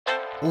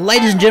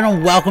Ladies and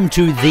gentlemen, welcome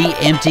to The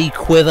Empty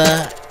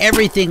Quiver,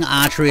 everything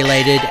archery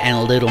related and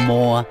a little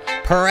more,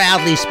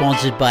 proudly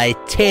sponsored by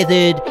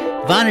Tethered,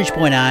 Vantage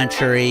Point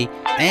Archery,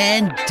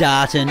 and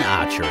Darton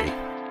Archery.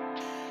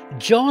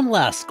 John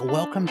Lusk,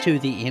 welcome to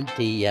the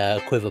Empty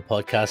Quiver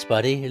podcast,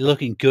 buddy. You're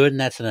looking good, and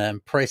that's an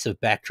impressive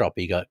backdrop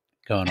you got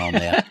going on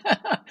there.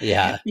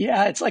 Yeah.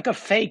 Yeah, it's like a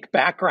fake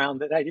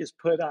background that I just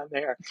put on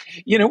there.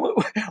 You know,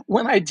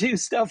 when I do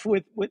stuff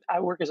with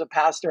I work as a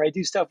pastor, I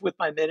do stuff with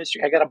my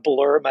ministry. I got to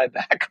blur my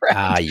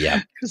background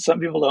Yeah. because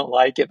some people don't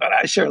like it, but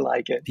I sure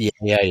like it.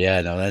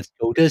 Yeah. No, that's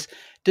cool.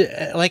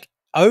 Like,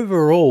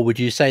 overall, would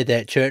you say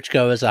that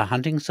churchgoers are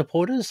hunting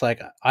supporters?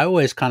 Like, I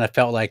always kind of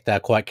felt like they're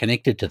quite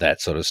connected to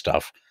that sort of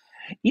stuff.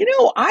 You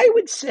know, I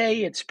would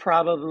say it's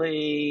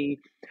probably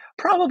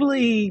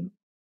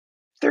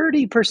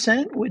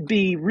 30% would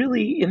be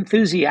really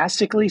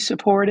enthusiastically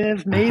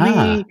supportive,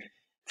 maybe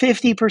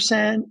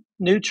 50%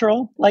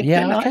 neutral, like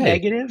they're not Okay.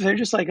 negative. They're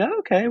just like, oh,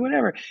 okay,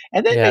 whatever.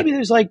 And then Yeah. maybe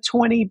there's like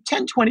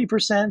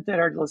 20% that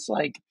are just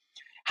like,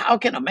 how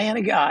can a man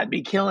of God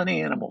be killing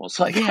animals?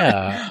 Like,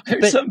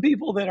 there's some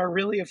people that are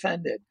really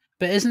offended.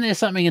 But isn't there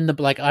something in the,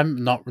 like,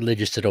 I'm not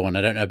religious at all, and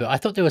I don't know, but I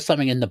thought there was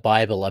something in the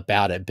Bible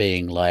about it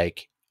being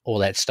like all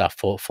that stuff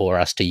for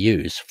us to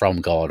use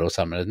from God or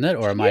something, isn't it?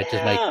 Or am I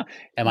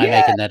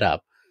making that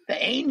up?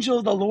 The angel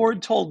of the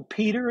Lord told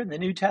Peter in the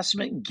New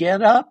Testament,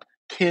 get up,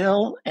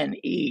 kill, and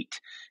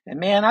eat. And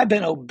man, I've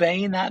been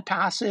obeying that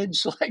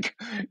passage like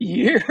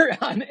year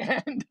on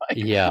end. Like,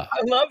 Yeah.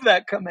 I love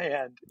that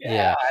command.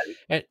 Yeah.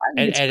 And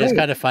it's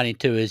kind of funny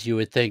too, is you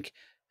would think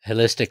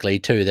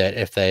holistically too, that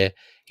if they're,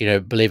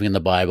 believing in the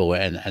Bible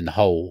and the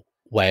whole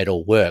way it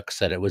all works,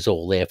 that it was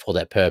all there for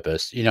that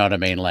purpose. You know what I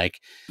mean?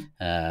 Like,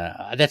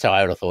 that's how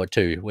I would have thought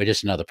too. We're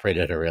just another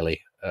predator,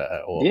 really.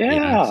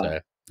 Yeah.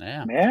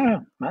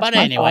 But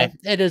anyway,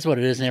 it is what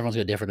it is, and everyone's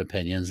got different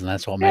opinions, and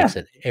that's what makes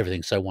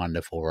everything so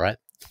wonderful, right?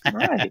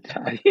 Right.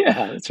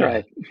 Yeah, that's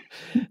right.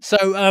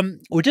 So,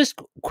 we'll just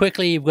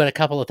quickly, we've got a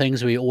couple of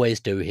things we always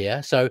do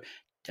here. So,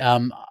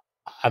 I'm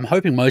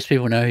hoping most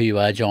people know who you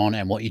are, John,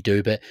 and what you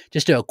do, but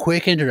just do a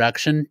quick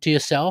introduction to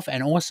yourself,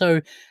 and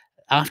also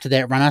after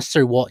that, run us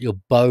through what your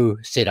bow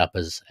setup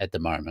is at the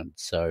moment.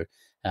 So,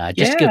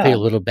 just give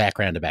people a little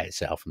background about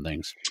yourself and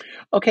things.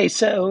 Okay,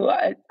 so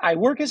I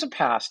work as a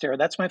pastor.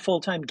 That's my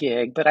full-time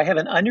gig, but I have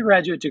an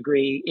undergraduate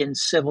degree in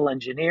civil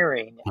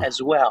engineering as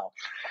well.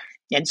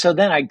 And so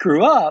then I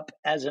grew up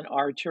as an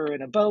archer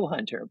and a bow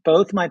hunter.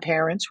 Both my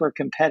parents were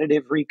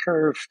competitive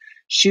recurve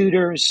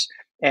shooters,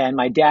 and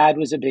my dad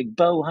was a big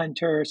bow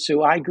hunter.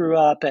 So I grew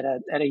up at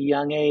a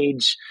young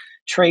age,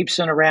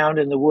 traipsing around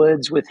in the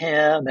woods with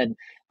him and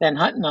then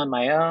hunting on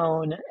my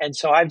own. And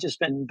so I've just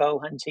been bow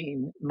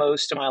hunting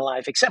most of my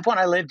life, except when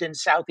I lived in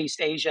Southeast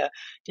Asia,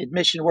 did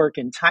mission work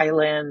in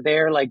Thailand.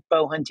 They're like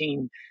bow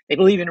hunting. They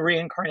believe in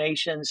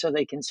reincarnation, so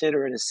they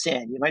consider it a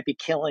sin. You might be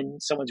killing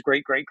someone's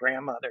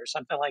great-great-grandmother or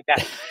something like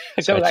that.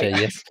 So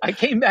Gotcha, I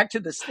came back to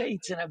the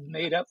States and I've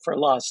made up for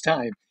lost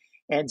time.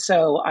 And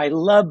so I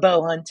love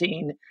bow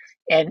hunting.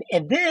 And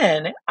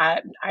then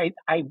I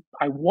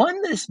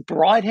won this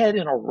broadhead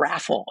in a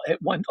raffle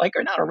at one, like,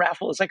 or not a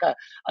raffle, it's like a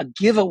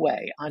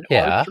giveaway on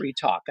Archery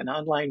Talk, an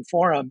online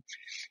forum.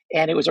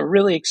 And it was a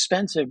really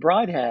expensive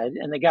broadhead.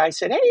 And the guy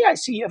said, hey, I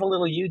see you have a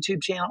little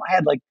YouTube channel. I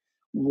had like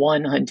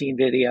one hunting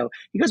video.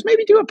 He goes,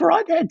 maybe do a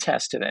broadhead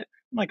test of it.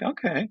 I'm like,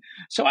 okay.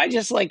 So I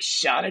just like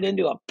shot it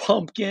into a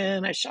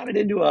pumpkin. I shot it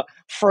into a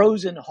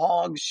frozen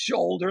hog's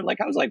shoulder.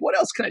 Like, I was like, what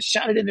else can I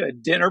shot it into a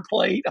dinner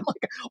plate? I'm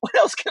like, what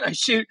else can I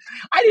shoot?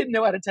 I didn't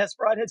know how to test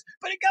broadheads,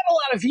 but it got a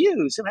lot of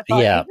views. And I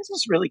thought, hey, this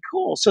is really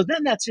cool. So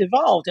then that's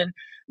evolved. And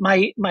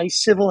my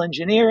civil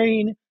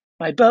engineering,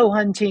 my bow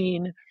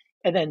hunting,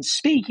 and then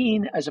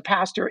speaking as a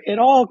pastor, it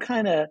all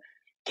kind of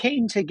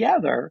came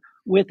together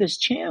with this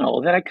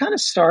channel that I kind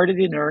of started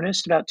in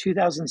earnest about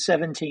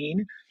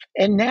 2017.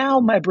 And now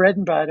my bread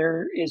and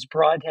butter is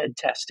broadhead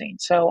testing.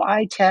 So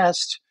I've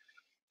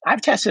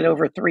tested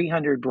over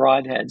 300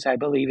 broadheads, I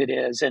believe it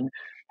is, and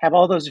have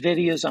all those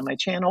videos on my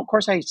channel. Of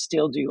course, I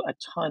still do a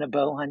ton of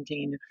bow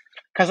hunting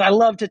because I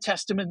love to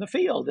test them in the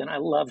field and I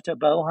love to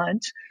bow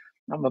hunt.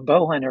 I'm a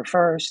bow hunter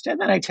first, and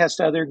then I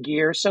test other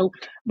gear. So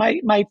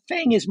my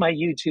thing is my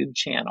YouTube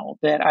channel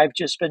that I've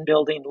just been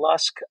building,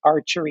 Lusk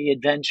Archery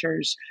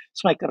Adventures.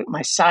 It's like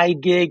my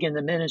side gig in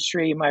the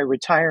ministry, my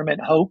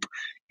retirement hope,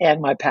 and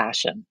my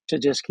passion to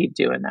just keep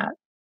doing that.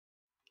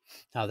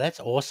 Oh, that's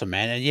awesome,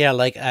 man. And yeah,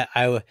 like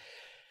I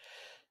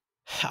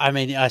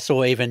mean, I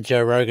saw even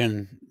Joe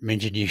Rogan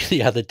mention you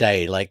the other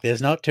day. Like,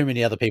 there's not too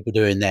many other people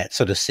doing that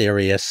sort of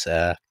serious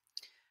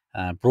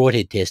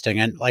broadhead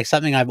testing, and like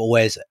something I've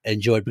always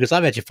enjoyed, because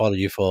I've actually followed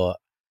you for,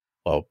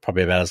 well,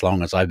 probably about as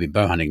long as I've been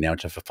bow hunting now,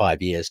 for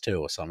 5 years too,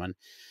 or something.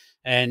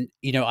 And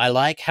I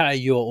like how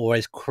you're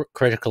always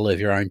critical of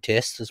your own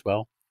tests as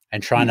well,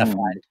 and trying to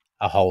find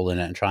a hole in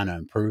it and trying to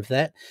improve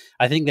that.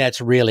 I think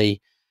that's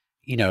really,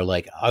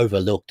 like,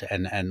 overlooked,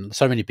 and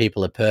so many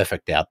people are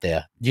perfect out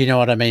there. Do you know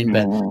what I mean?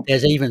 But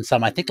there's even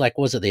some, I think, like,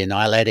 was it the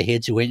Annihilator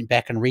heads who went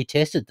back and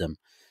retested them?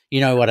 You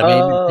know what I mean?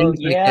 And Oh, things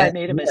like yeah, I that.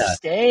 made a Yeah,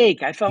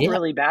 mistake. I felt yeah.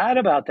 really bad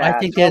about I that.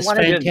 think So I that's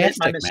wanted to admit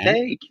my fantastic, man.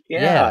 mistake. Yeah,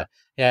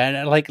 Yeah.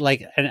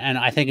 yeah, and and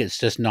I think it's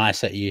just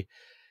nice that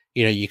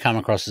you know, you come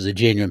across as a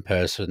genuine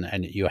person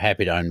and you're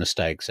happy to own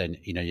mistakes and,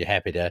 you know, you're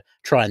happy to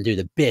try and do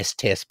the best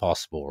test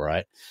possible,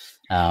 right?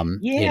 You know.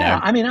 Yeah,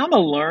 I mean, I'm a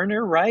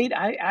learner, right?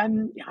 I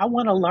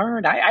want to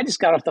learn. I just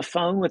got off the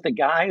phone with a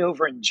guy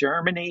over in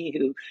Germany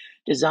who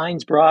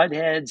designs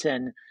broadheads,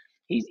 and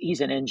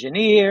he's an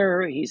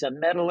engineer, he's a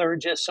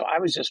metallurgist. So I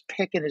was just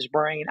picking his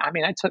brain. I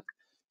mean, I took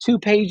 2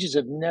 pages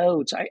of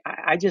notes.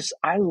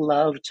 I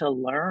love to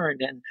learn,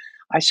 and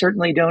I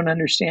certainly don't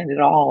understand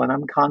it all, and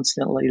I'm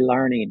constantly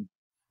learning.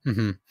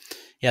 Mhm.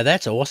 Yeah,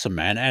 that's awesome,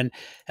 man, and,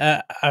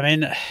 I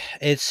mean,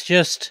 it's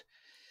just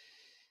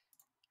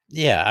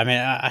yeah, I mean,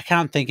 I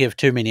can't think of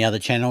too many other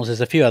channels.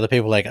 There's a few other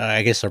people, like,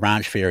 I guess the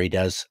Ranch Fairy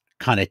does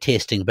kinda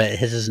testing, but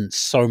his isn't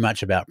so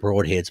much about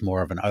broadheads,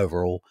 more of an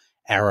overall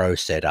arrow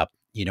setup,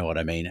 you know what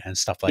I mean, and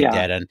stuff like Yeah.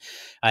 that, and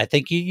I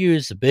think you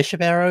use the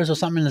bishop arrows or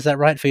something, is that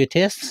right, for your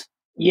tests?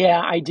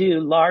 Yeah, I do,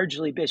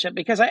 largely Bishop,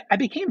 because I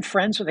became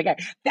friends with the guy.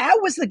 That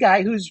was the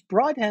guy whose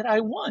broadhead I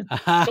won.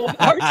 So an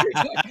archery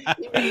toy,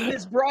 he made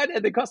this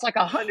broadhead that cost like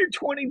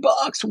 $120,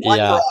 one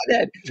Yeah,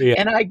 broadhead, yeah.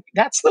 and I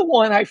that's the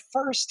one I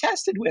first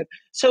tested with.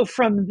 So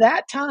from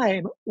that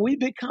time, we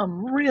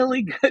become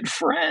really good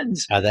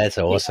friends, Oh, that's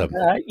and, awesome.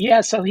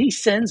 yeah, so he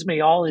sends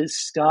me all his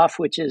stuff,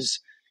 which is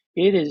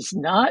it is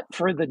not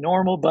for the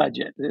normal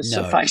budget, this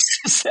No. suffice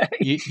to say.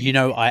 You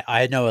know,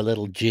 I know a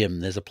little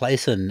gym. There's a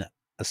place in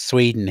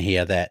Sweden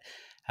here that,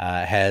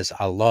 has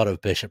a lot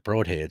of bishop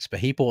broadheads, but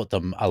he bought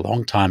them a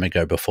long time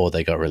ago before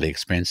they got really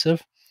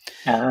expensive.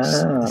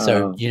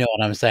 So, Oh. you know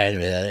what I'm saying?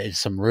 It's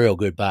some real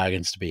good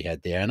bargains to be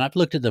had there, and I've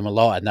looked at them a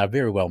lot, and they're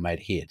very well made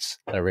heads.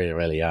 They really,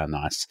 really are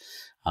nice.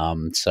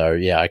 So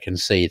yeah, I can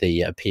see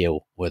the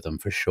appeal with them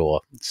for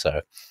sure. So,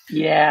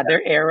 Yeah,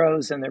 they're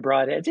arrows and they're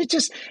broadheads.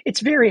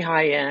 It's very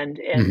high end,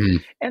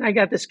 mhm. and I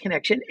got this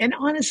connection. And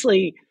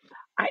honestly,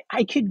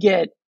 I could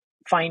get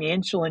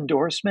financial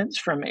endorsements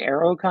from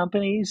arrow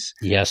companies,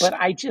 Yes. but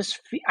I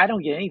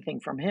don't get anything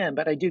from him,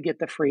 but I do get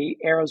the free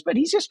arrows. But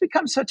he's just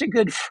become such a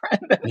good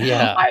friend that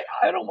Yeah.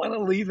 I don't want to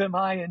leave him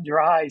high and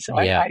dry. So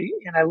Yeah.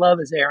 I love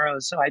his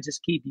arrows, so I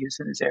just keep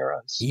using his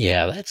arrows.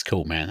 Yeah, that's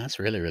cool, man. That's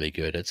really, really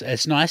good.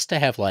 It's nice to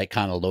have like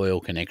kind of loyal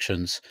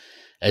connections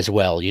as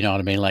well. You know what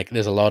I mean? Like,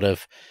 there's a lot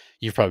of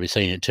you've probably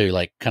seen it too,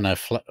 like kind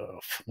of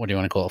what do you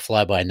want to call it?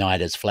 Fly by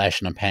night, it's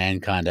flash in a pan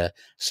kind of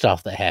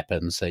stuff that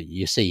happens that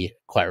you see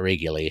quite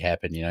regularly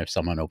happen. You know,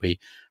 someone will be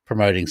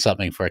promoting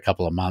something for a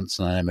couple of months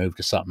and then they move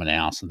to something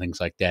else and things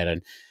like that.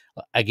 And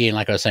again,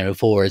 like I was saying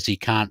before, is you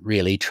can't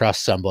really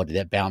trust somebody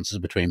that bounces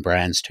between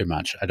brands too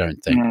much. I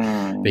don't think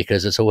Mm.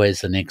 because it's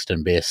always the next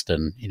and best,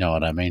 and you know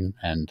what I mean.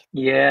 And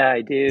Yeah, I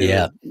yeah, do.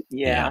 Yeah,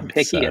 yeah. I'm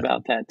picky So,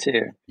 about that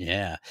too.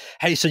 yeah.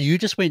 Hey, so you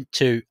just went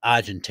to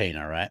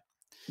Argentina, right?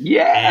 And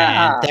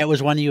Yeah. that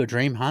was one of your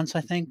dream hunts,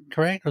 I think,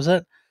 correct? Was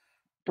it?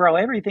 Bro,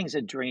 everything's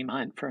a dream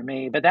hunt for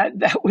me, but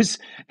that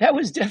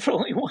was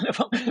definitely one of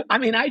them. I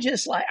mean, I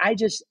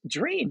just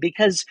dream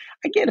because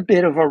I get a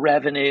bit of a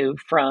revenue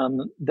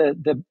from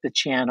the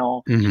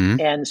channel Mhm.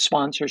 and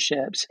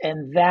sponsorships,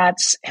 and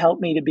that's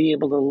helped me to be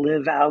able to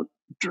live out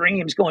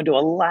dreams, going to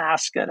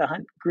Alaska to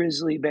hunt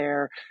grizzly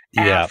bear,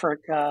 Yeah.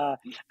 Africa,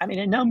 I mean,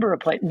 a number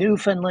of places,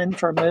 Newfoundland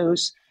for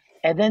moose.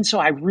 And then so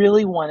I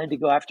really wanted to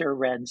go after a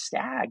red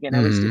stag, and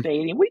I was Mhm.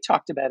 debating, we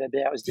talked about it a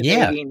bit. I was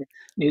Yeah. debating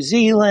New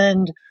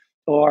Zealand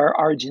or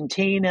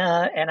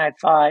Argentina. And I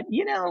thought,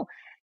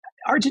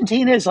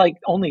 Argentina is like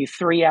only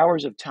 3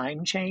 hours of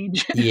time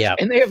change, Yeah.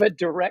 and they have a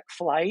direct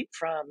flight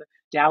from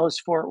Dallas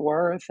Fort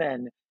Worth,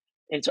 and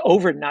it's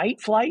overnight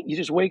flight. You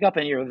just wake up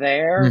and you're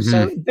there. Mhm.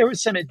 So there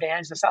was some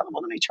advantage. I thought,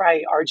 well, let me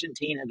try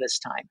Argentina this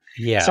time.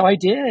 Yeah. So I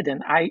did,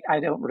 and I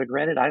don't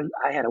regret it. I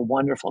had a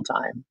wonderful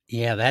time.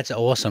 Yeah, that's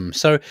awesome.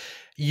 So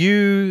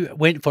you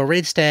went for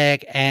red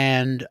stag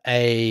and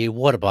a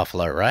water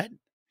buffalo, right?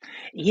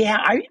 Yeah,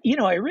 I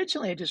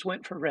originally I just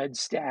went for red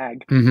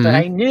stag, but Mhm.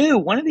 I knew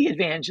one of the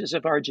advantages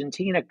of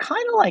Argentina,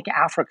 kind of like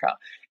Africa,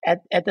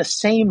 at the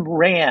same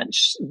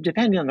ranch,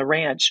 depending on the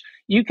ranch,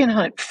 you can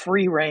hunt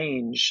free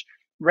range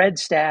red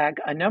stag,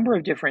 a number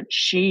of different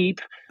sheep,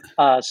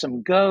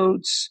 some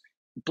goats,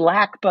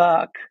 black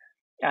buck,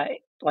 uh,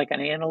 like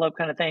an antelope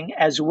kind of thing,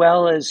 as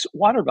well as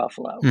water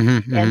buffalo.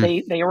 Mhm, And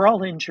mhm. they were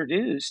all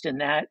introduced in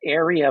that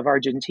area of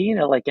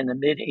Argentina, like in the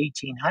mid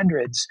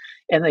 1800s,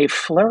 and they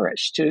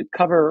flourished to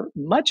cover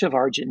much of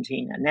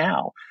Argentina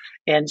now.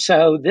 And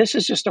so this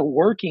is just a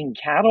working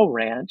cattle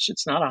ranch.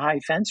 It's not a high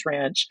fence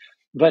ranch,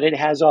 but it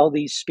has all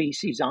these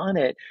species on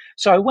it.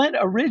 So I went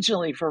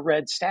originally for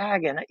red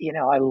stag, and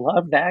I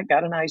love that.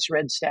 Got a nice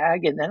red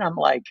stag, and then I'm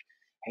like,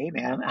 hey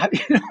man,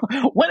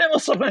 when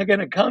else am I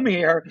going to come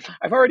here?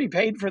 I've already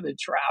paid for the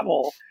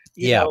travel.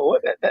 Yeah.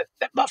 That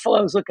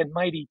buffalo is looking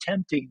mighty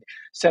tempting.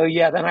 So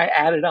yeah, then I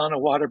added on a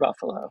water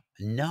buffalo.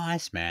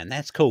 Nice, man.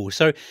 That's cool.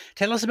 So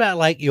tell us about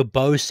like your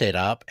bow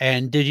setup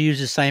and did you use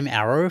the same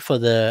arrow for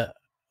the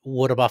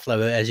water buffalo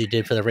as you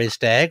did for the red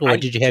stag, or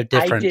did you have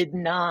I different? did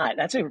not.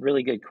 That's a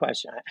really good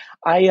question.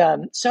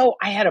 So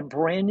I had a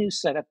brand new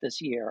setup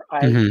this year.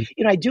 Mhm,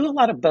 I do a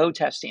lot of bow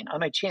testing on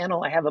my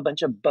channel. I have a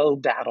bunch of bow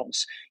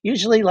battles,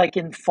 usually like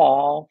in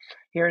fall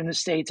here in the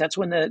States. That's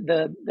when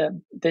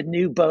the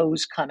new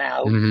bows come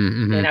out.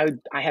 mhm, And mhm.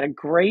 I had a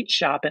great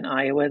shop in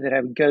Iowa that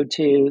I would go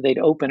to. They'd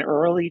open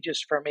early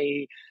just for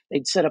me.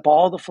 They'd set up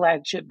all the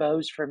flagship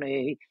bows for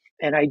me,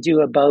 and I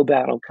do a bow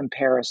battle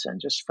comparison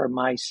just for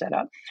my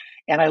setup.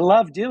 And I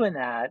love doing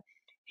that.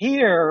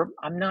 Here,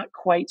 I'm not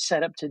quite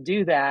set up to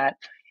do that,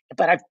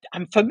 but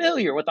I'm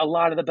familiar with a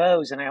lot of the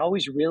bows, and I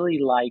always really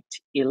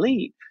liked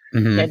Elite.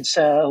 Mhm, And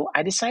so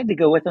I decided to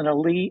go with an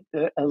Elite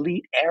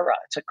Era.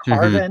 It's a mhm.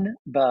 carbon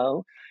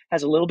bow,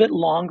 has a little bit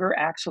longer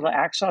axle to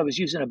axle. I was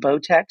using a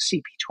Bowtech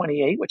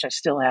CP28, which I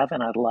still have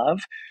and I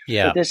love, but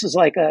Yeah. this is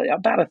like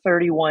about a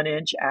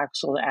 31-inch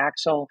axle to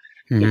axle.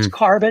 It's Mhm.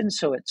 carbon,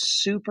 so it's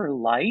super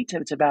light.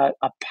 It's about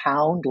a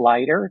pound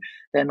lighter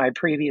than my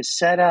previous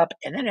setup.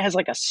 And then it has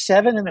like a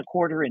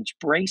 7.25-inch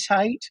brace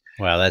height.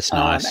 Wow, that's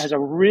nice. Has a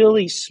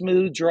really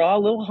smooth draw, a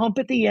little hump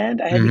at the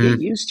end I had to get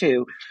Mhm, used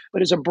to,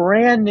 but it's a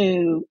brand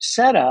new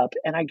setup.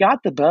 And I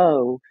got the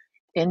bow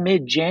in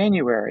mid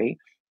January,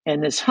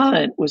 and this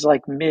hunt was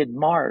like mid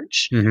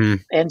March. mhm.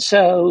 And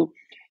so,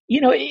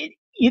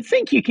 you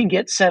think you can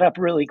get set up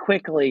really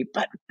quickly,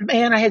 but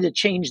man, I had to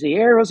change the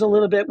arrows a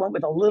little bit, went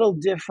with a little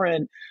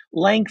different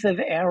length of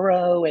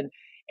arrow, and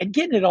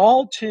getting it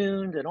all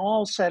tuned and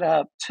all set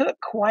up took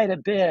quite a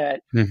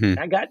bit. Mhm.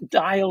 I got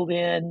dialed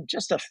in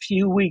just a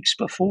few weeks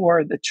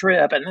before the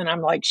trip, and then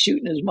I'm like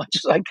shooting as much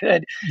as I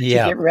could to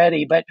Yeah. get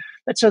ready. But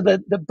so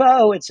the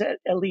bow, it's at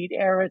Elite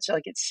Era. It's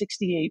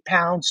 68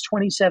 pounds,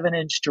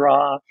 27-inch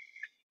draw,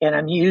 and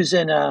I'm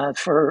using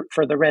for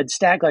the red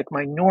stag. Like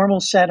my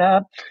normal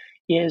setup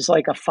is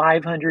like a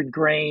 500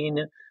 grain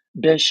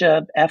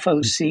Bishop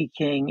FOC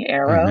King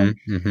arrow, Mhm,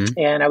 mhm,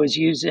 and I was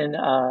using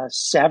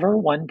Sever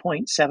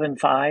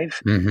 1.75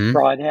 mhm,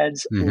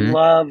 broadheads. mhm.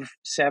 Love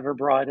Sever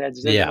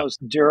broadheads; they're the Yeah. most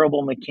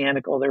durable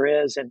mechanical there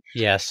is, and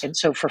Yes. and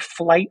so for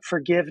flight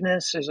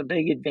forgiveness, there's a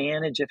big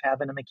advantage of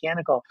having a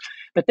mechanical.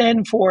 But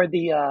then for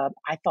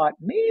I thought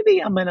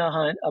maybe I'm going to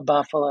hunt a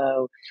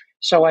buffalo,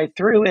 so I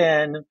threw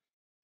in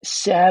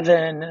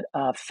seven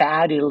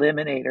fat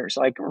eliminators,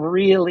 like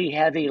really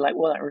heavy, like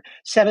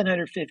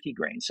 750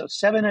 grain. So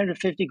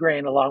 750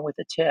 grain along with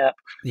the tip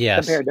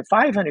Yes. compared to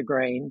 500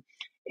 grain.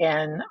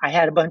 And I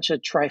had a bunch of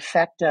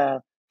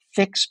trifecta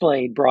fixed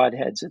blade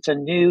broadheads. It's a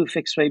new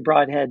fixed blade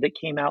broadhead that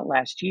came out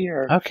last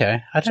year.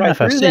 Okay. I So don't know I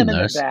if I've threw seen them in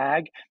the those.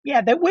 bag. Yeah,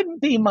 that wouldn't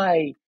be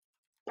my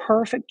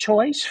perfect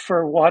choice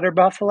for water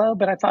buffalo,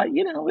 but I thought,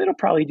 it'll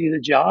probably do the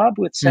job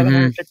with Mhm.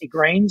 750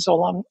 grains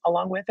along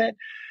with it.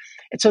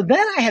 And so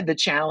then I had the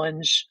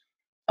challenge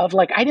of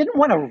like, I didn't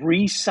want to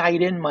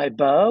re-sight in my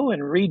bow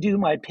and redo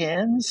my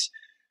pins.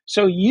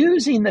 So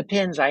using the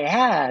pins I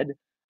had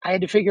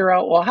to figure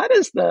out, well, how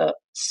does the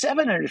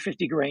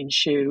 750 grain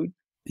shoot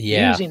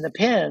Yeah. using the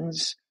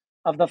pins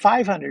of the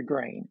 500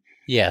 grain?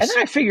 And then Yes.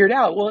 I figured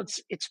out, well,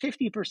 it's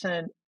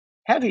 50%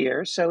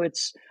 heavier. So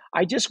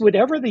I just,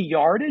 whatever the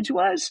yardage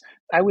was,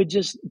 I would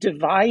just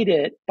divide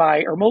it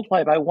by or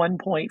multiply by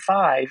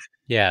 1.5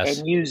 Yes.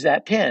 and use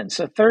that pin.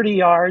 So 30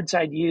 yards,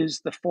 I'd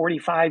use the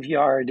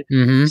 45-yard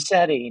Mhm.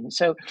 setting.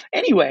 So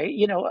anyway,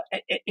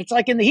 it's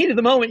like in the heat of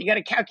the moment, you got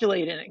to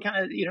calculate it. And it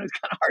kind of, it's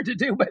kind of hard to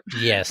do,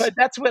 Yes. but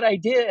that's what I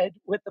did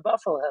with the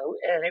buffalo,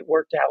 and it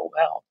worked out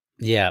well.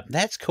 Yeah,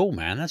 that's cool,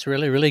 man. That's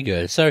really, really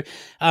good. So,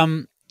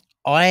 um,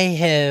 I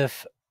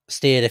have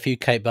stared a few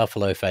Cape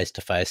buffalo face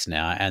to face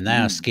now, and they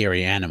are Mm.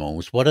 scary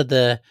animals. What are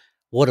the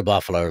water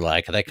buffalo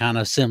like? Are they kind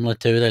of similar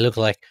to? They look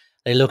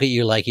at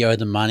you like you owe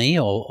them money,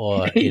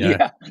 or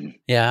Yeah.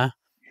 yeah.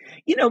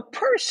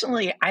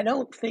 Personally, I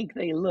don't think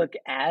they look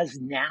as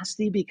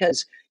nasty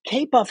because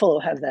Cape Buffalo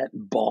have that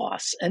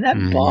boss, and that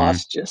Mhm.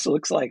 boss just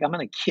looks like I'm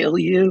going to kill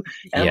you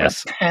and I'm going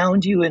Yes. to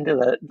pound you into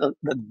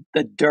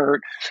the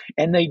dirt,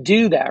 and they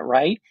do that,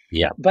 right?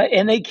 Yeah.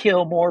 And they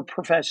kill more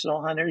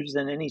professional hunters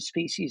than any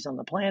species on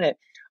the planet.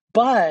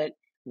 But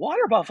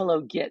water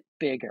buffalo get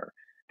bigger;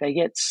 they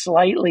get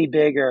slightly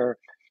bigger,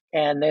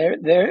 and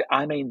they're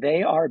I mean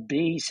they are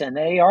beasts, and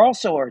they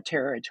also are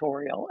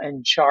territorial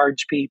and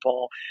charge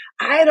people.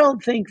 I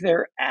don't think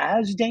they're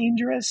as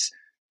dangerous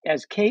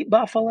as Cape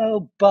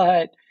buffalo,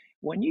 but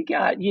when you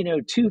got,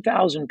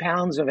 2,000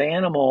 pounds of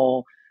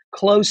animal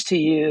close to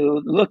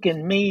you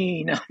looking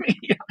mean, I mean,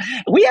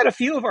 we had a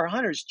few of our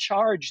hunters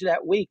charge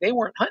that week. They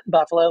weren't hunting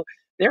buffalo,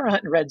 they were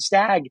hunting red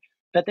stag,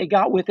 but they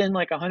got within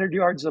like 100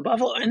 yards of the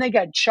buffalo and they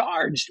got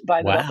charged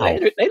by the buffalo. Wow.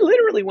 They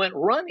literally went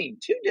running,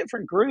 two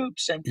different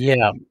groups.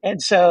 Yeah.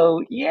 And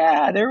so,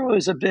 yeah, there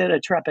was a bit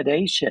of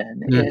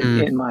trepidation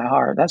Mhm. in my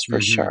heart. That's for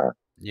Mhm. sure.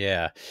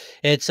 Yeah.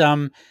 It's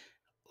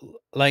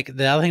like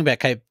the other thing about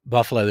Cape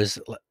buffalo is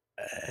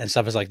and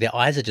stuff is like their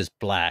eyes are just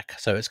black,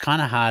 so it's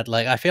kind of hard.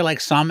 Like I feel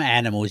like some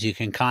animals you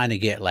can kind of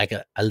get like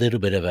a little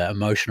bit of an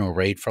emotional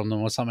read from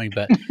them or something,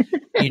 but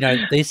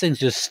these things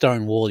just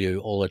stonewall you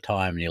all the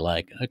time, and you're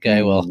like,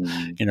 okay, well,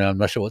 Mm. I'm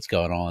not sure what's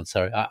going on.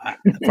 So,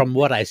 from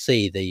what I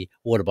see, the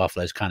water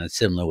buffalo is kind of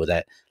similar with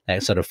that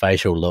sort of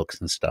facial looks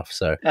and stuff.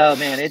 So, Oh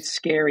man, it's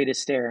scary to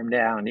stare him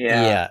down.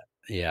 Yeah. yeah,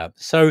 yeah.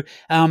 So,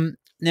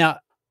 now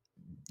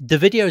the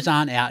videos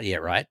aren't out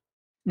yet, right?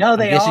 No, I'm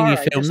they guessing you are.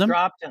 I filmed just them.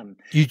 dropped them.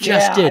 You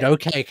just Yeah. did.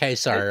 Okay, okay.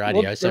 Sorry, Well,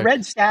 radio. the So,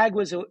 red stag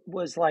was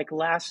like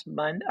last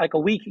month, like a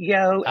week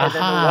ago, and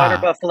then the water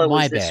aha, buffalo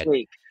my was this bad.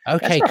 week.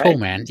 That's Okay, all cool, right.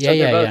 man. Yeah, So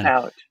they're yeah, both yeah.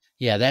 out.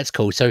 Yeah, that's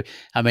cool. So,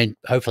 I mean,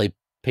 hopefully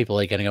people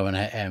are gonna go in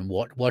and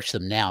watch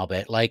them now,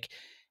 but, like,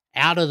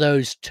 out of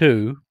those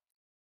 2,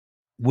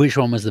 which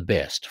one was the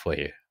best for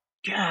you?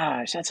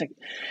 Gosh, that's like,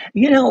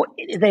 you know,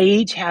 they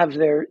each have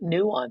their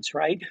nuance,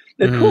 right?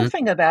 The cool Mhm.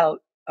 thing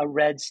about a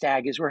red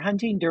stag is we're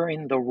hunting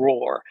during the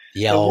roar.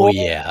 Yeah, The oh, roar is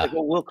yeah. like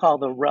what we'll call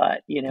the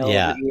rut, over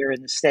Yeah. here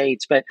in the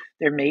States, but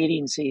their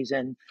mating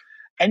season.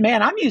 And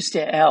man, I'm used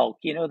to elk.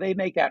 They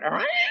make that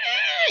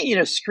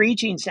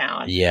screeching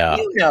sound. Yeah.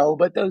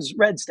 But those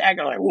red stag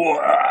are like, "Whoa,"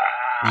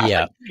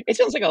 Yeah. like it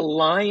sounds like a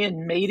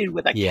lion mated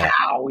with a Yeah.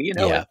 cow.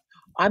 Yeah.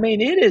 I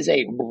mean, it is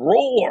a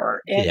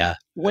roar. And Yeah.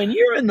 when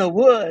you're in the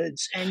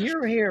woods and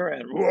you're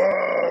hearing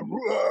 "Whoa,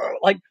 whoa,"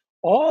 like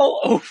all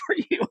over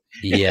you,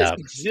 it is Yeah.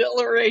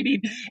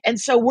 exhilarating. And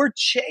so we're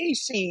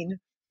chasing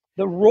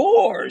the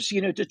roars,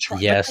 to try,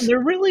 but then Yes.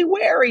 they're really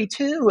wary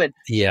too. And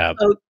Yeah.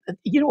 so,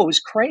 what was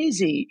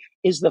crazy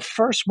is the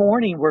first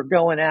morning we're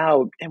going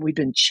out and we've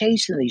been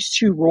chasing these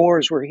 2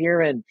 roars we're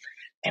hearing,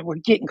 and we're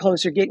getting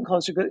closer, getting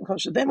closer, getting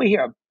closer. Then we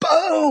hear a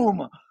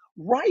boom,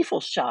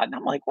 rifle shot, and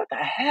I'm like, "What the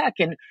heck?"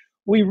 And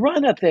we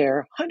run up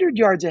there, 100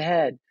 yards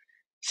ahead,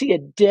 see a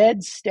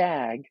dead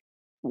stag,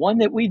 one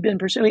that we'd been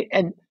pursuing,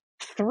 and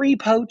 3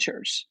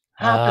 poachers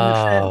hopping the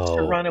fence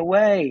to Oh. run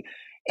away.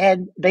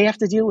 And they have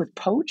to deal with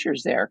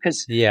poachers there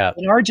because Yeah.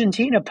 in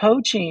Argentina,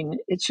 poaching,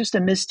 it's just a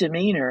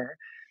misdemeanor.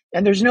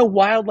 And there's no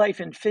wildlife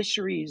and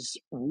fisheries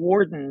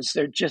wardens.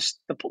 They're just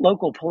the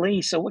local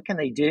police. So what can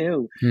they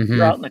do? You're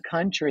Mhm. out in the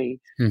country.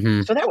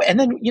 Mhm. So that way, and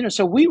then,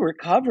 so we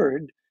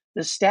recovered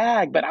the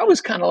stag, but I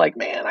was kind of like,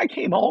 man, I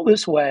came all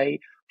this way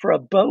for a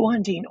bow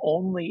hunting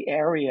only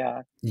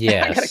area. I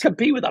got to Yes.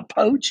 compete with a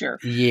poacher.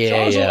 So Yeah,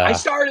 I yeah.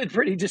 started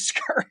pretty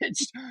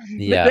discouraged, but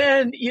Yeah.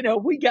 then,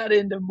 we got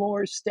into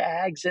more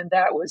stags and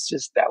that was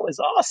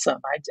awesome.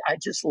 I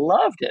just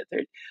loved it.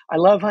 I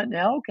love hunting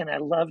elk and I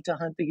love to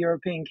hunt the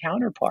European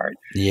counterpart.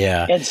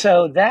 Yeah. And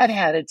so that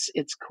had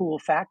its cool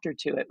factor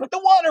to it. But the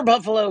water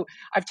buffalo,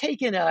 I've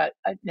taken an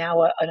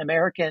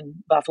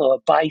American buffalo, a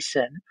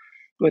bison,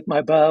 with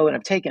my bow, and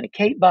I've taken a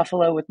Cape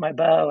buffalo with my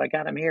bow. I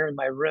got them here in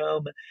my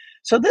room.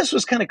 So this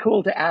was kind of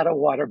cool to add a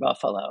water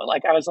buffalo.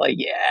 Like I was like,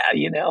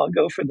 yeah, I'll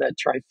go for the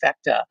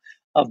trifecta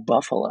of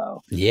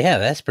buffalo. Yeah,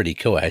 that's pretty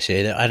cool,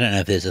 actually. I don't know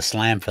if there's a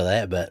slam for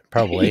that, but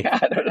probably. Yeah,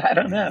 I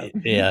don't know.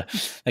 Yeah,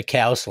 a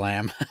cow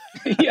slam.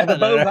 Yeah, I the don't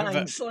know, bovine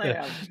but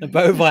slam. the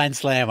bovine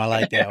slam, I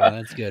like that one. Yeah.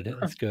 That's good.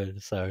 That's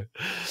good. So,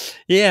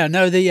 yeah,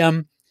 no,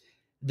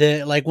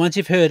 like once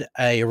you've heard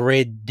a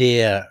red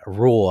deer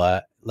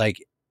roar, like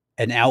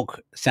an elk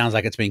sounds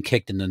like it's been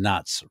kicked in the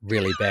nuts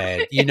really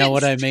bad. You know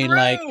what It's I mean?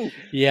 Like, true.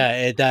 yeah,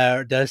 it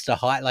does the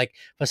height. Like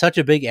for such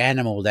a big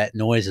animal, that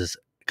noise is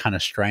kind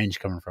of strange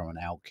coming from an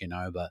elk,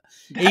 but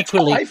That's how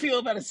equally, I feel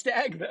about a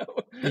stag,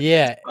 though. It's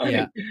yeah, yeah.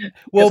 funny because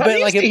Well, I'm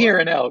but like used if to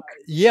hearing elk.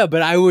 yeah,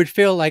 but I would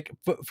feel like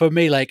for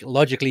me, like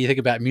logically, you think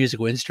about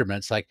musical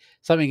instruments, like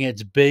something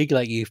that's big,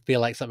 like you feel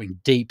like something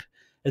deep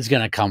is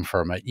going to come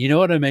from it. You know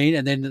what I mean?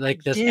 And then I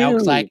like this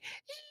elk's do. like,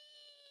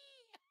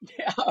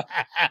 Yeah.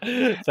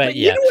 but But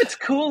you yeah, know what's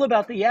cool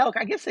about the elk?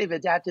 I guess they've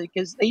adapted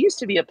because they used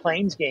to be a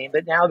plains game,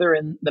 but now they're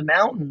in the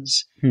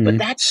mountains. But mhm,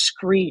 that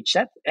screech,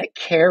 that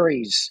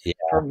carries yeah,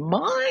 for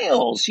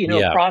miles,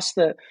 yeah, across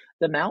the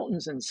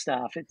mountains and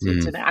stuff. It's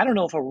mm, an I don't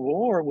know if a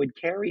roar would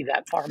carry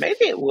that far.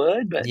 Maybe it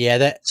would, but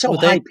yeah. so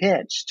high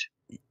pitched.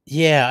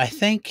 Yeah. I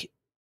think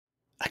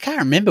I can't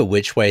remember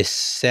which way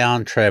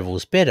sound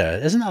travels better.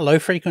 Isn't that low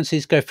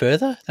frequencies go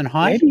further than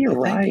high? Maybe you're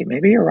I think. right.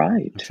 Maybe you're I'm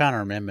right. trying to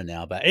remember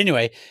now, but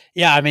anyway,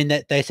 yeah, I mean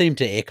that they seem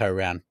to echo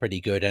around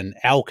pretty good, and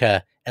elk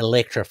are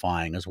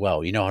electrifying as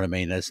well. You know what I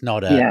mean? It's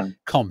not a Yeah.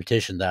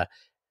 competition.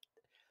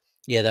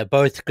 They're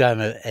both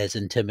kind of as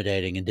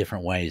intimidating in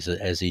different ways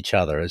as each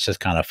other. It's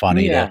just kind of Oh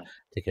funny yeah.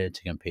 to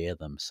compare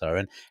them.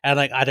 So and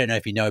like I don't know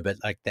if you know, but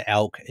like the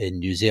elk in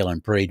New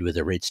Zealand breed with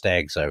the red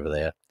stags over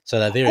there, so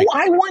Oh,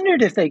 I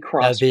wondered if they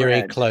they're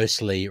very crossbred.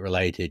 closely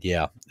related.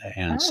 Yeah,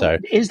 and Oh, so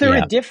is there a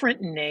yeah,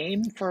 different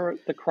name for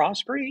the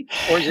crossbreed,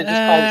 or is it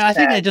just called a I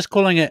think they're stag? just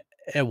calling it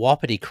a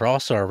wapiti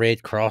cross or a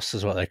red cross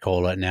is what they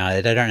call it now.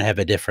 They don't have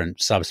a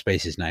different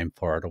subspecies name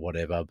for it or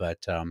whatever,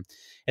 but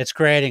it's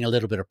creating a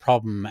little bit of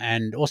problem.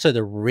 And also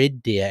the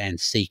red deer and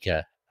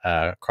Sika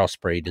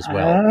crossbreed as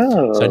well.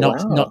 So Oh,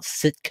 not wow.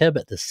 Sitka,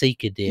 but the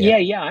Sika deer. Yeah,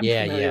 yeah, I'm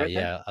Yeah, familiar yeah, with it.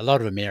 yeah. A lot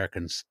of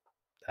Americans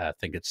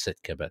think it's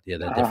Sitka, but yeah,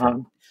 they're Uh-huh.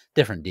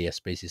 different deer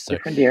species. So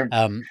Different deer.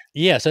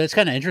 yeah, so it's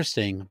kind of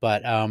interesting,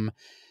 but I'm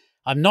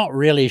not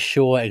really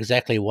sure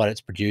exactly what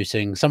it's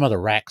producing. Some of the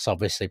racks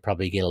obviously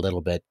probably get a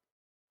little bit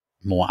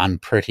more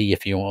unpretty,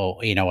 if you will.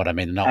 You know what I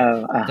mean? Not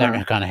Oh, uh-huh.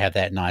 don't kind of have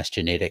that nice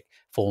genetic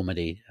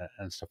formity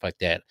and stuff like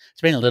that.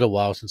 It's been a little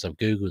while since I've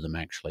googled them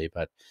actually,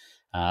 but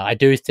I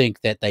do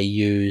think that they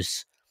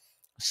use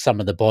some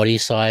of the body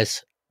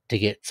size to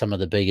get some of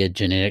the bigger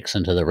genetics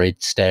into the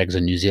red stags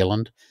in New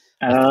Zealand.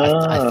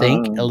 I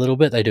think a Oh. little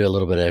bit they do a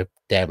little bit of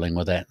dabbling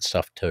with that and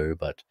stuff too,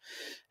 but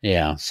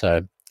yeah,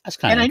 so that's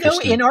kind And of I know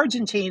in interesting.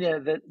 Argentina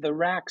the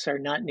racks are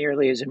not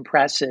nearly as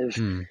impressive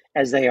Hmm.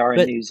 as they are in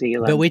But New but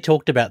Zealand. we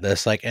talked about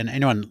this, like, and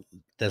anyone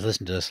that's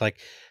listened to this,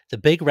 like, the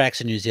big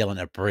racks in New Zealand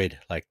are bred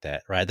like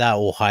that, right? They're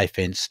all high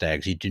fence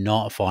stags. You do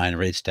not find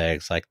red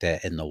stags like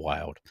that in the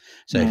wild.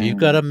 So if you've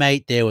got Mm, a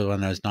mate there with one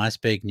of those nice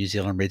big New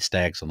Zealand red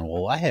stags on the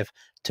wall, I have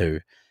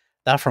two.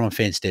 They're from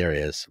fenced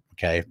areas,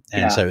 okay,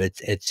 and yeah, so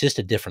it's just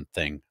a different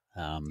thing.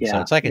 So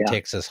yeah, it's like a yeah.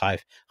 Texas high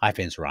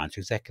fence ranch,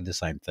 exactly the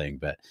same thing,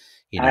 but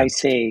you I know,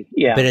 see.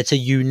 Yeah. but it's a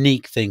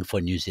unique thing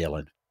for New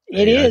Zealand.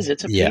 It You know, is.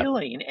 It's yeah,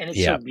 appealing and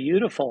it's so yeah,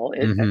 beautiful.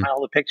 hmm,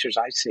 All the pictures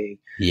I see,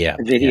 yeah,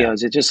 the yeah.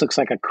 videos, it just looks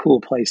like a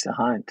cool place to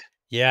hunt.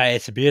 Yeah,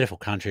 it's a beautiful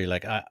country.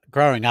 Like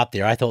growing up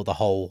there, I thought the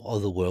whole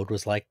of the world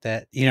was like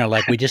that. You know,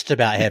 like we just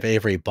about have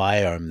every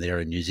biome there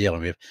in New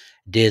Zealand. We have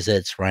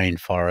deserts,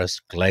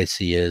 rainforests,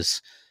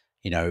 glaciers,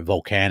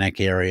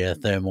 volcanic area,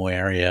 thermal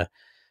area,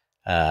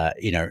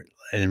 you know,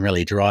 and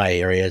really dry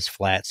areas,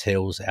 flats,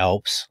 hills,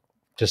 Alps,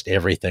 just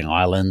everything,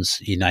 islands,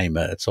 you name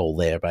it, it's all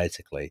there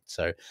basically.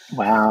 So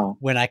Wow.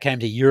 when I came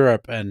to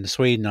Europe and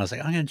Sweden, I was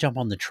like, I'm going to jump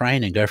on the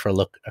train and go for a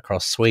look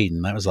across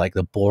Sweden. That was like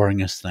the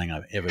boringest thing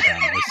I've ever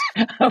done. It was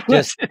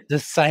Was just the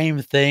same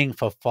thing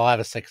for 5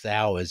 or 6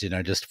 hours,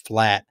 just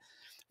flat,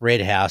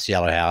 red house,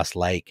 yellow house,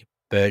 lake,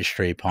 birch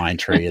tree, pine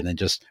tree, and then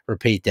just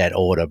repeat that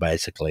order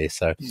basically.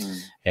 So,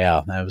 mm.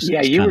 yeah, that was Yeah,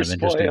 it's you kind were of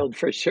interesting. spoiled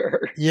for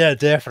sure. Yeah,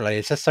 definitely.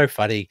 It's just so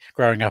funny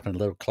growing up in a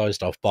little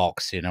closed off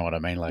box. You know what I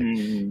mean? Like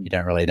Mm, you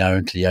don't really know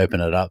until you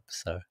open it up.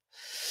 So,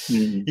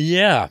 mm.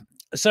 yeah.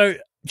 So,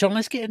 John,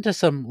 let's get into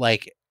some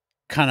like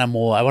kind of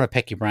more. I want to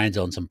pick your brains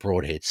on some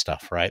broadhead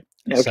stuff, right?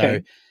 So,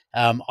 Okay.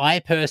 I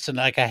personally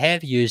like I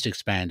have used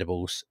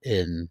expandables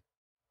in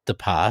the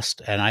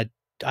past, and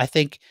I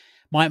think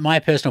my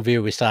personal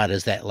view with that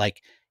is that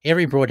like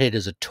every broadhead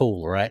is a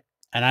tool, right?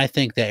 And I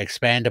think that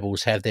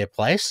expandables have their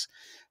place.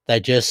 They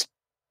just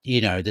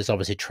there's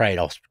obviously trade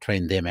offs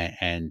between them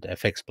and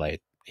fixed blade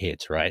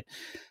heads, right?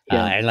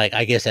 Yeah. And like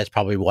I guess that's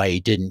probably why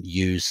you didn't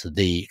use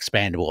the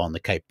expandable on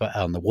the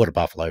on the water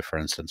buffalo, for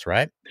instance,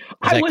 right?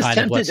 Is I that was kind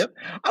of tempted what's to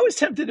I was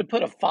tempted to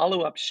put a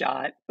follow-up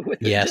shot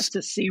with it yes, just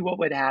to see what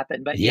would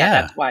happen, but yeah, yeah,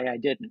 that's why I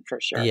didn't for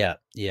sure. yeah,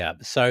 yeah.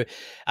 So,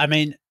 I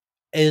mean,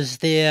 is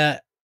there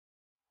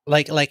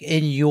like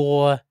in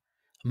your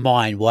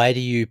mind, why do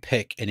you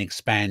pick an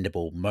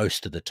expandable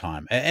most of the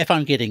time? If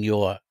I'm getting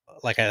your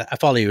like I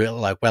follow you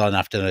like well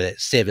enough to know that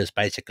Sev is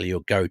basically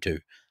your go-to.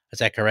 Is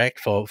that correct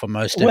for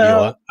most of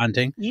your Well,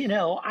 hunting?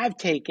 I've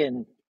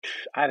taken,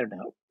 I don't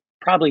know,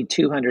 probably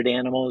 200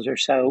 animals or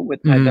so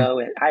with my Mhm,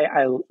 bow.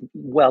 I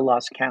well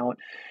lost count.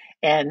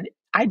 And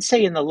I'd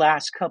say in the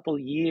last couple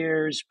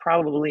years,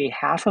 probably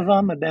half of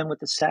them have been with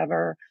the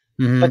Sever.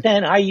 mhm, But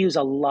then I use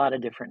a lot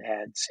of different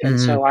heads. And mhm.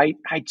 so I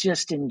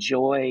just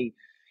enjoy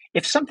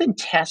if something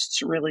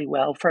tests really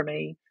well for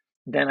me,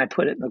 then I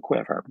put it in the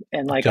quiver.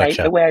 And like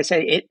the Gotcha. way I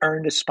say it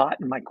earned a spot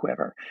in my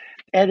quiver.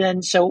 And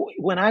then so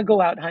when I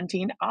go out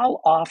hunting,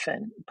 I'll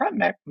often,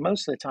 probably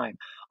most of the time,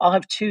 I'll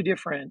have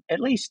at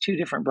least two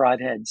different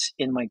broadheads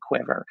in my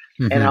quiver.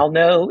 And Mhm. I'll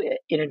know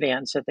in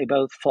advance that they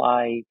both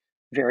fly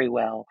very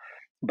well.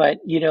 But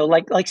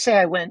like say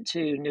I went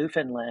to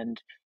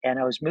Newfoundland and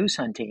I was moose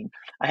hunting.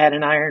 I had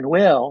an iron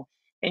will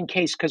in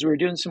case because we were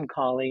doing some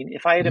calling.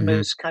 If I had a Mhm.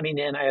 moose coming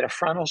in, I had a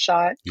frontal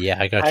shot. Yeah,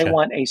 I I gotcha.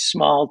 want a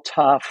small,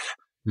 tough,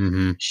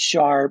 Mhm.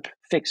 sharp,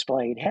 fixed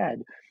blade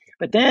head.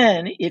 But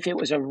then if it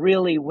was a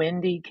really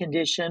windy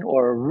condition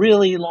or a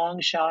really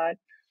long shot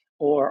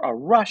or a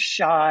rush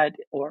shot,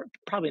 or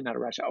probably not a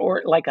rush shot,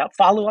 or like a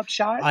follow up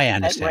shot I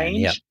at understand,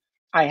 yep. range,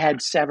 I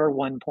had Sever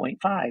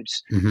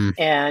 1.5s. Mhm.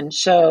 And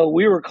so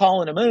we were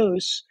calling a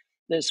moose.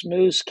 This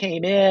moose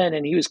came in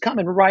and he was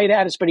coming right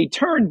at us, but he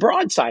turned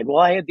broadside. Well,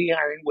 I had the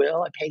iron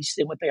will. I paced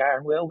him with the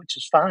iron will, which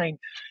is fine.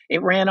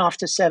 It ran off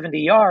to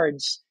 70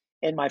 yards,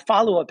 and my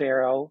follow up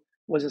arrow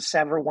was a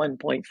Sever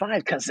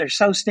 1.5 because they're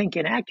so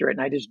stinking accurate.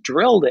 And I just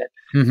drilled it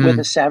with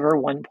a Mhm. Sever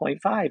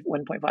 1.5,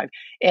 1.5.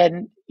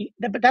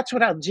 But that's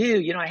what I'll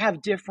do. I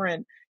have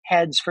different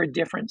heads for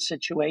different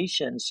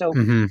situations. So,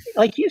 Mhm.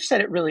 like you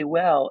said it really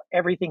well,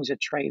 everything's a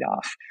trade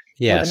off.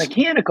 With a Yes.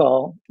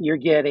 mechanical, you're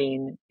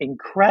getting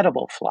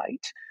incredible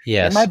flight.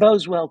 And my Yes.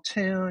 bow's well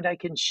tuned. I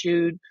can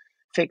shoot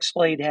fixed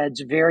blade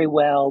heads very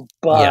well.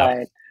 Yep.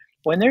 But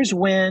when there's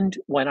wind,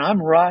 when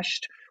I'm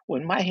rushed,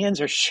 when my hands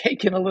are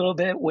shaking a little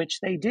bit, which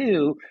they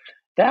do,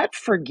 that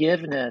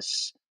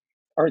forgiveness,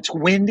 or it's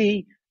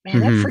windy,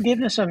 man, that Mhm.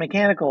 forgiveness on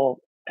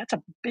mechanical, that's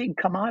a big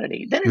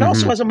commodity. Then it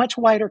also Mhm. has a much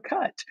wider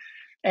cut.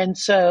 And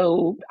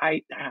so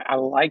I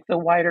like the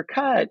wider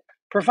cut,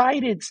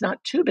 provided it's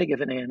not too big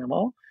of an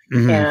animal.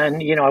 Mhm.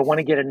 And, I want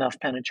to get enough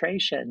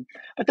penetration.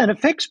 But then a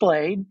fixed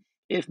blade,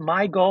 if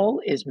my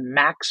goal is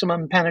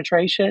maximum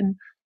penetration,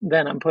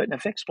 then I'm putting a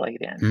fixed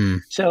blade in. Mm.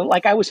 So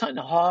like I was hunting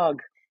a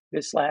hog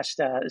this last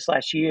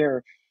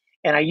year,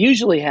 and I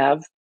usually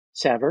have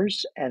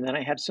severs and then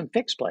I have some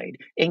fixed blade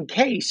in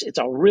case it's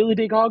a really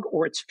big hog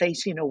or it's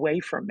facing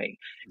away from me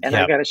and I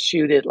Yep. got to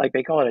shoot it, like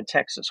they call it a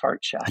Texas heart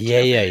shot.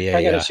 Yeah, yeah, yeah,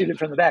 I got to yeah. shoot it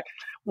from the back.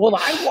 Well,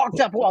 I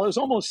walked up while it was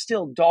almost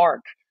still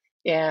dark,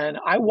 and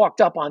I walked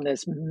up on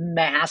this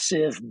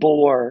massive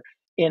boar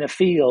in a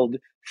field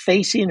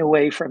facing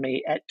away from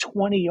me at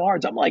 20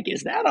 yards. I'm like,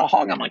 is that a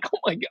hog? I'm like, oh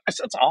my gosh,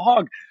 that's a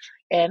hog.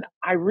 And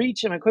I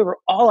reached in my quiver.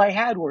 All I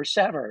had were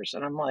severs.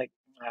 And I'm like,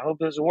 I hope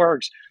this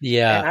works. And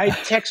Yeah. I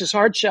Texas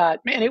hard shot,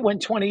 man, it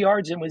went 20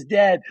 yards and was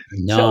dead.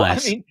 So, I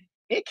Nice. mean,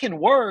 it can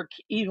work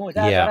even with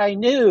that. But Yeah. I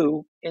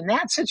knew in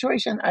that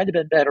situation, I'd have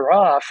been better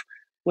off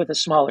with a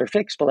smaller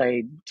fixed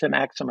blade to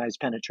maximize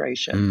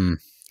penetration. Mm.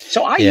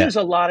 So I Yeah. use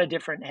a lot of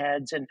different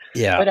heads,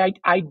 Yeah. but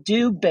I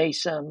do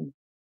base them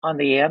on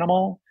the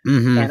animal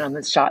Mm-hmm. and on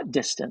the shot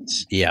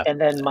distance, Yeah. and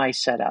then my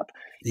setup.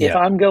 If Yeah.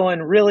 I'm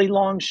going really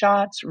long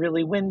shots,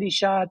 really windy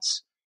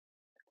shots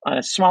on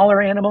a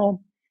smaller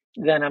animal,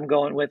 then I'm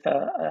going with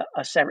a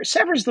sever.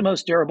 Sever's the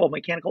most durable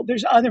mechanical.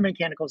 There's other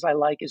mechanicals I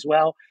like as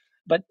well,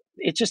 but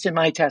it's just in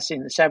my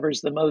testing, the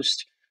sever's the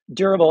most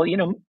durable.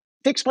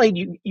 Fixed blade,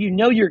 you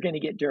know you're going to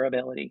get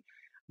durability,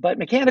 but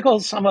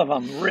mechanicals, some of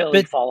them really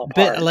But fall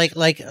but apart.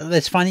 like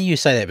it's funny you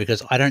say that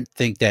because I don't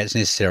think that's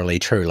necessarily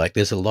true. Like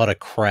there's a lot of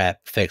crap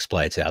fixed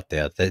blades out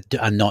there that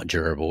are not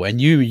durable, and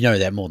you know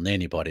that more than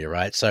anybody,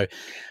 right? So,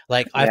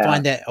 like I Yeah.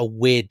 find that a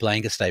weird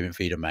blanket statement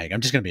for you to make.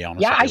 I'm just going to be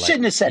honest Yeah, with I you. Like,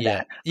 shouldn't have said yeah,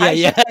 that. yeah, I should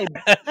yeah,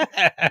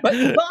 say,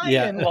 but by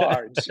yeah, and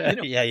large,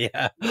 yeah,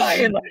 yeah, by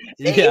and large,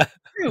 it's yeah.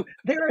 true.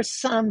 There are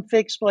some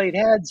fixed blade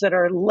heads that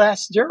are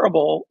less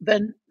durable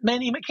than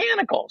many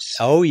mechanicals.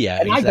 Oh yeah,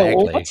 And I go, well,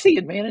 exactly. what's the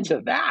advantage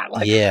of that?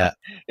 Like, Yeah,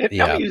 if I'm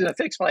yeah. using a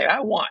fixed blade, I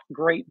want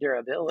great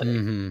durability.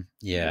 Yeah,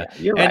 Yeah,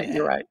 you're and right.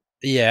 You're right.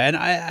 yeah, and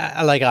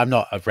I like I'm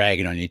not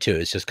ragging on you too.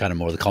 It's just kind of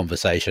more the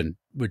conversation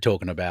we're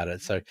talking about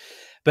it. So,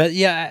 but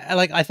yeah,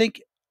 I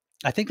think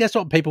that's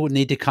what people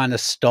need to kind of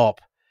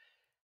stop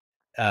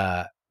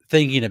uh,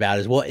 thinking about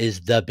is what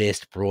is the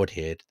best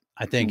broadhead.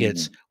 I think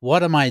it's Mm,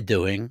 what am I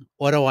doing?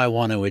 What do I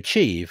want to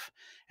achieve?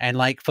 And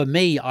like for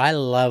me, I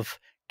love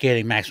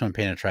getting maximum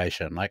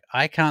penetration. Like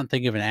I can't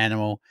think of an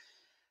animal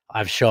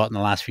I've shot in the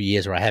last few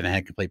years where I haven't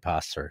had complete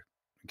pass through.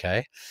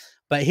 Okay.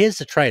 But here's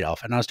the trade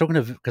off. And I was talking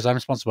to, because I'm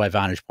sponsored by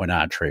Vantage Point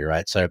Archery,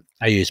 right? So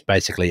I use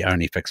basically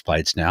only fixed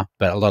blades now,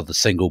 but a lot of the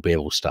single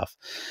bevel stuff.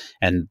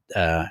 And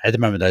at the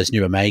moment, those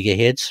new Omega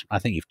heads, I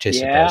think you've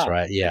tested those, yeah,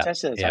 right? I Yeah.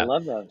 tested this. I Yeah.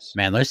 love those.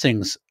 Man, those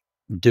things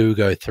do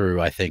go through,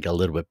 I think, a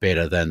little bit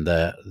better than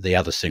the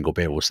other single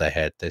bevels they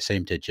had. They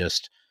seem to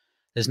just,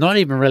 there's not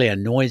even really a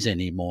noise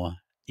anymore.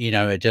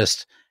 It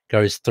just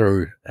goes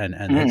through and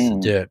hits the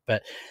Mm, dirt.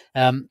 But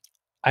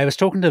I was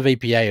talking to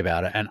VPA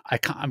about it, and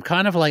I'm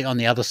kind of like on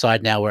the other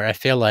side now where I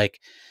feel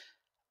like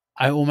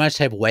I almost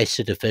have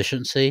wasted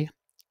efficiency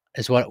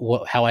is what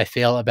how I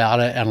feel about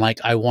it. And like,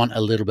 I want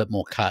a little bit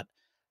more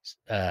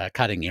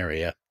cutting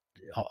area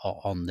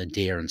on the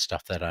deer and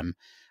stuff that I'm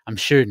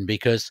shooting,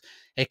 because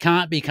it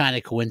can't be kind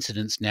of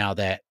coincidence now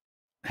that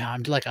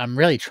I'm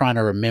really trying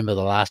to remember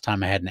the last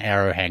time I had an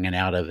arrow hanging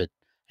out of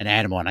an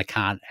animal, and I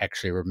can't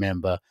actually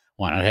remember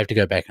one. I'd have to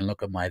go back and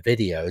look at my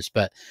videos,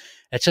 but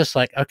it's just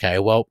like, okay,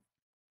 well,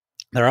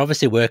 they're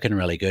obviously working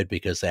really good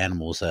because the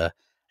animals are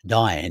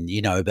dying,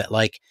 but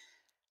like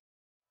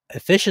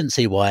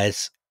efficiency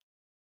wise,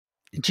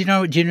 do you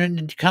kind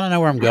of know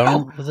where I'm oh,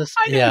 going with this?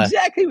 I know Yeah.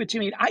 exactly what you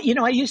mean. I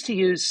used to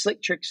use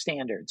slick trick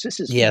standards. This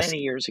is Yes. many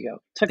years ago.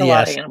 Took a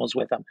lot of Yes. animals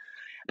with them.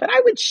 But I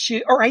would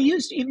shoot, or I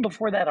used even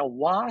before that a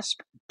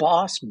Wasp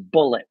Boss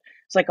bullet.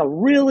 It's like a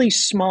really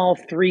small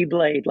 3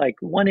 blade, like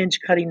 1 inch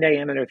cutting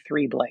diameter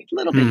 3 blade,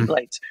 little bitty Mm,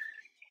 blades.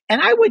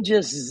 And I would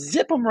just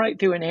zip them right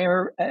through an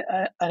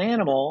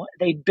animal.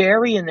 They'd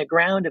bury in the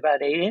ground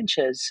about 8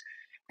 inches.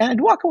 And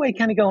I'd walk away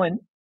kind of going,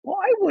 well,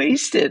 I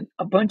wasted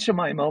a bunch of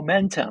my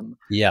momentum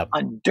yeah.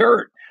 on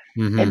dirt.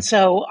 Hmm. And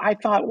so I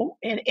thought, well,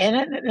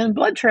 and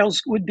blood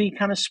trails would be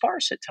kind of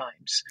sparse at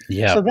times.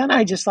 Yeah. So then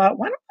I just thought,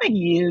 why don't I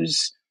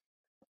use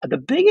the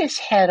biggest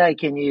head I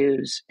can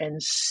use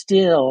and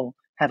still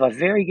have a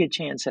very good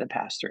chance at a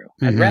pass through?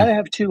 I'd Hmm. rather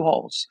have 2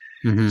 holes.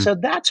 Hmm. So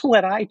that's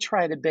what I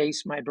try to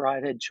base my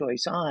broadhead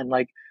choice on.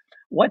 Like,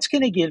 what's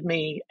going to give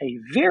me a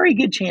very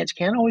good chance,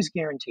 can't always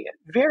guarantee it,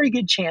 very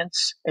good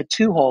chance at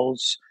 2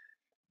 holes,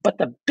 but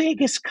the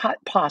biggest cut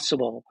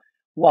possible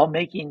while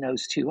making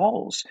those 2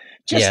 holes.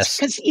 Just Yes.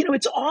 because,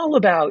 it's all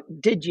about,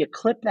 did you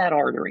clip that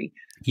artery?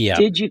 Yeah.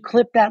 Did you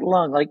clip that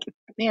lung? Like,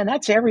 man,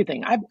 that's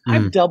everything. I've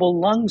Mm, double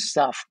lung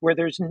stuff where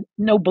there's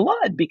no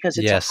blood because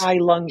it's a yes. high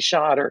lung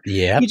shot or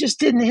Yep. you just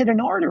didn't hit an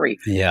artery.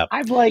 Yep.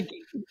 I've like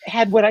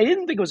had what I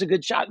didn't think was a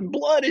good shot and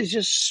blood is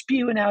just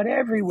spewing out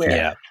everywhere.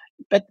 Yeah.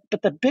 But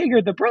the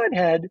bigger the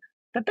broadhead,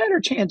 the better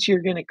chance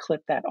you're going to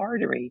clip that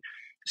artery.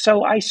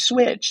 So I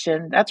switched,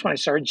 and that's when I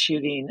started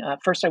shooting.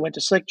 First, I went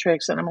to Slick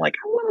Tricks, and I'm like,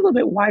 I want a little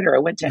bit wider. I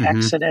went to Hmm.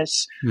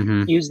 Exodus,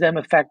 Hmm. used them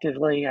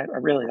effectively. I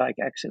really like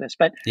Exodus,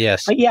 but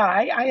Yes. yeah,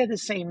 I had the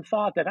same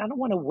thought that I don't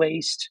want to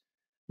waste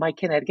my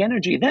kinetic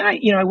energy. Then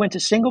I went to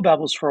single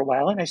bevels for a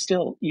while, and I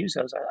still use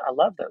those. I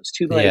love those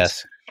 2 blades,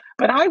 Yes.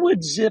 but I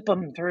would zip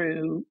them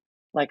through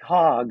like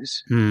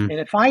hogs. Mm. And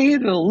if I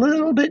hit it a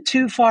little bit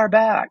too far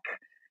back,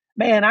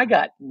 man, I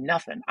got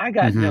nothing. I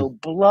got Hmm. no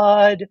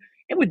blood.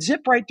 It would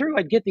zip right through.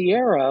 I'd get the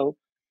arrow,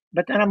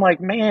 but then I'm like,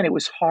 man, it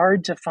was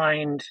hard to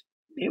find.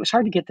 It was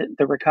hard to get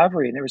the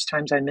recovery, and there was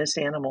times I missed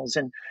animals,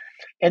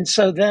 and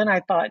so then I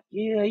thought,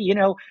 yeah,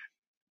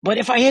 but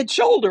if I had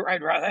shoulder,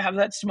 I'd rather have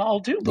that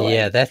small two Yeah,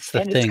 blade. that's the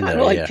And it's thing, kind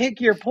though. of like Yeah. pick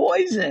your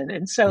poison.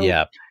 And so,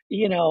 Yeah.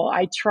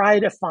 I try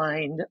to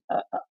find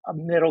a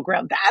middle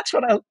ground. That's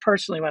what I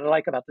personally what I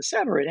like about the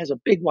setter. It has a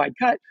big wide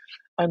cut.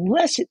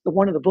 Unless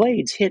one of the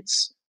blades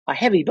hits a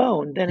heavy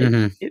bone, then it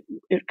Hmm. it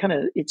it kind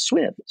of it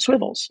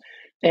swivels,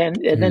 and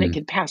then it Mm.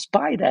 can pass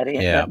by that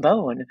Yeah.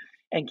 bone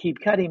and keep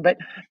cutting. But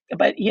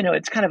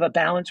it's kind of a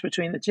balance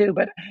between the two.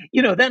 But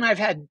then I've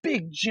had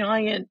big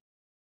giant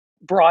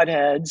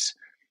broadheads,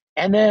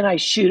 and then I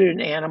shoot at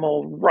an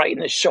animal right in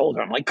the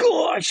shoulder. I'm like,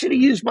 oh, I should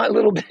have used my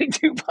little big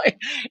two by.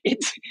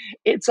 It's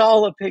it's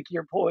all a pick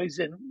your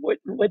poison.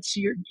 What's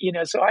your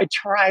So I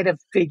try to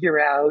figure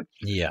out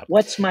Yeah.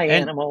 what's my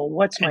And animal,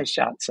 what's my and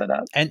shot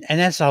setup. and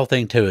that's the whole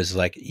thing too, is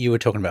like you were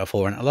talking about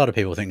before, and a lot of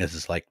people think this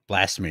is like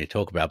blasphemy to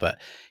talk about, but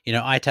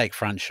I take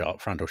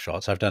frontal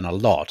shots. I've done a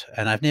lot,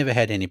 and I've never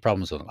had any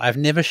problems with them. I've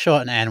never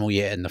shot an animal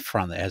yet in the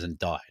front that hasn't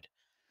died.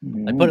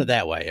 I put it Mm.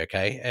 that way,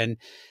 okay? And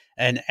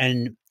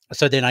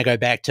so then I go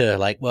back to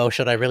like, well,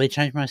 should I really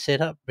change my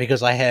setup?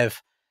 Because I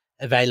have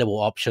available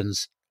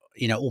options,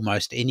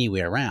 almost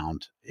anywhere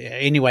around.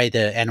 Anyway,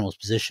 the animal's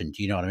positioned,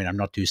 you know what I mean? I'm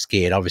not too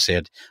scared.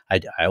 Obviously,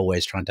 I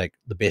always try and take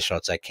the best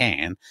shots I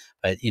can,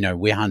 but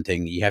we're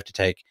hunting. You have to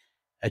take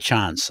a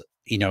chance.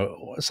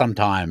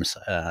 Sometimes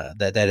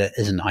that it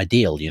isn't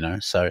ideal.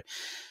 So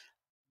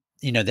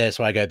that's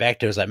why I go back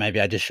to is like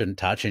maybe I just shouldn't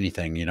touch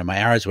anything. My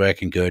arrow's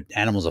working good.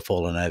 Animals are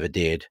falling over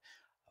dead,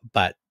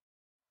 but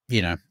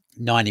you know,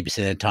 90%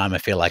 of the time I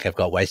feel like I've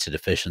got wasted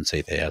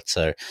efficiency there.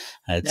 So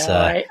it's, No,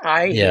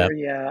 I yeah, hear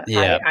you. I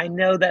yeah. I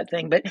know that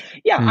thing, but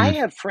yeah, I Mm,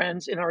 have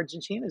friends in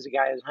Argentina. There's a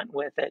guy who's hunting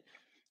with it.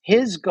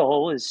 His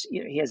goal is,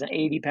 he has an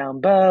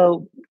 80-pound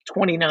bow,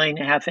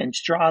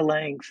 29.5-inch draw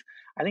length.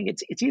 I think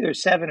it's either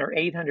 700 or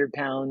 800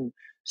 pound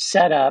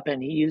setup,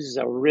 and he uses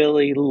a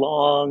really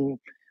long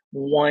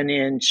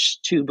 1-inch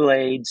two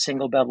blade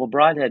single bevel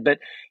broadhead. But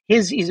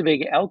he's a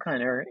big elk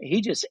hunter.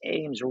 He just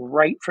aims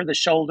right for the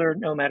shoulder,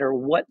 no matter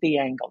what the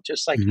angle.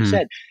 Just like you mhm,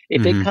 said,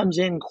 if it mhm. comes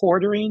in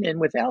quartering, and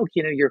with elk,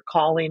 you're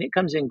calling, it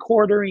comes in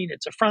quartering,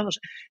 it's a frontal,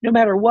 no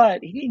matter what,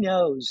 he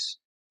knows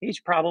he's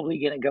probably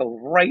going to go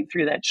right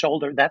through that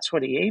shoulder. That's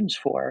what he aims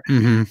for.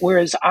 Mhm.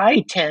 Whereas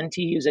I tend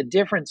to use a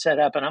different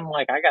setup, and I'm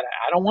like, I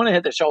don't want to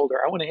hit the shoulder.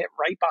 I want to hit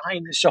right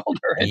behind the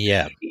shoulder. And,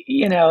 Yeah,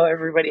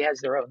 everybody has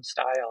their own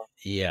style.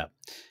 yeah.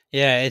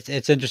 Yeah,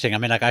 it's interesting. I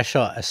mean, like, I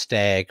shot a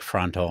stag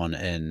front on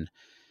in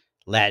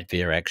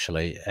Latvia,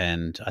 actually,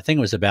 and I think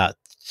it was about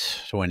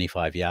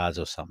 25 yards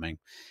or something,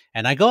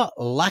 and I got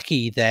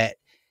lucky that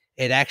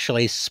it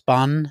actually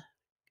spun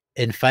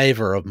in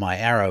favor of my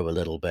arrow a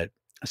little bit.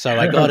 So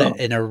I got it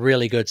in a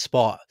really good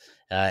spot,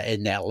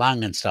 in that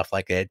lung and stuff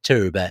like that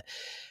too, but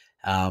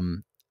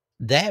Um,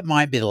 that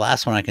might be the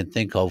last one I can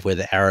think of where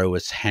the arrow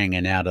was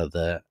hanging out of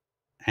the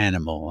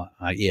animal.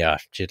 Yeah,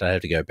 shit, I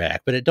have to go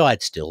back, but it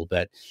died still.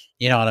 But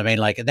you know what I mean?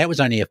 Like that was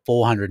only a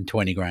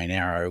 420 grain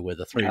arrow with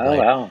a three Oh, blade.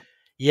 wow.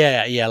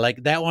 Yeah, yeah,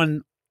 like that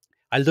one.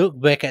 I look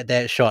back at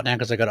that shot now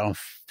because I got it on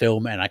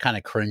film, and I kind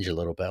of cringe a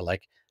little bit.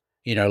 Like,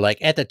 like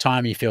at the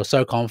time you feel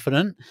so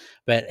confident,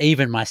 but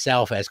even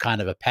myself as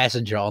kind of a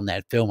passenger on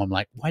that film, I'm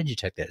like, why did you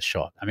take that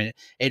shot? I mean,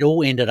 it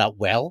all ended up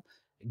well,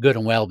 good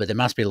and well, but there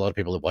must be a lot of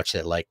people who watch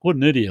that like, what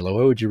an idiot! Like,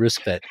 why would you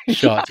risk that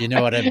shot? You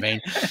know what I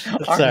mean?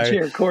 So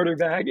Armchair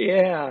quarterback.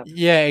 Yeah.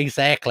 yeah,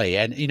 exactly.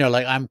 And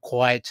like I'm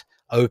quite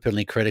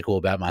openly critical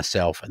about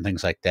myself and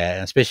things like that,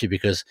 and especially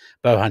because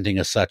bow hunting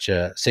is such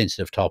a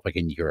sensitive topic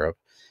in Europe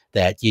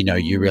that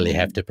you really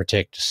have Mm. to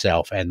protect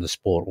yourself and the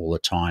sport all the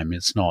time.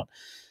 It's not,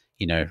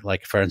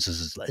 like for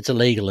instance, it's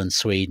illegal in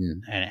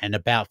Sweden, and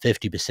about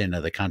 50%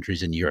 of the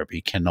countries in Europe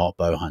you cannot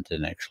bow hunt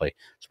in. Actually,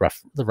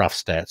 it's the rough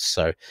stats.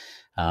 So,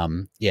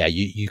 yeah,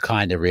 you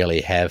kind of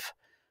really have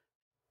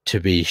to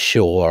be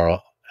sure,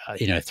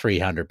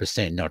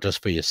 300%, not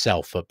just for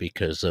yourself, but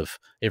because of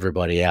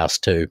everybody else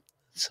too.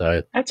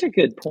 So, That's a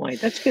good point.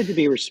 That's good to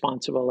be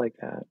responsible like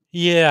that.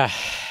 yeah,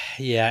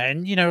 yeah,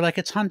 and like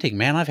it's hunting,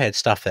 man. I've had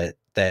stuff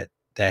that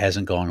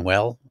hasn't gone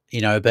well,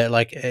 but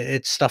like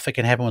it's stuff that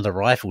can happen with a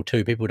rifle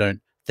too. People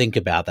don't think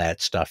about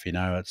that stuff,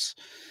 It's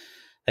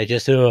they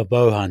just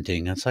bow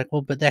hunting. It's like,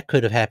 well, but that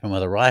could have happened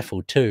with a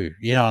rifle too.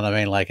 You know what I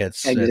mean? Like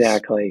it's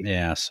Exactly.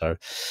 yeah. So,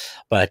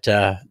 but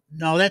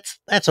no,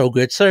 that's all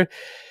good. So,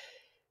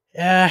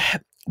 uh,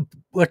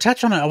 we'll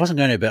touch on it. I wasn't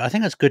going to, but I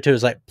think it's good too.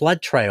 Is like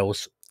blood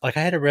trails. Like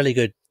I had a really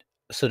good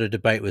sort of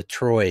debate with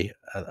Troy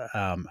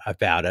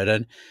about it,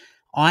 and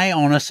I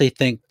honestly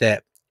think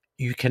that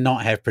you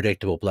cannot have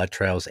predictable blood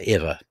trails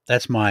ever.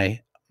 That's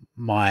my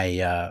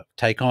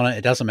take on it.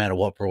 It doesn't matter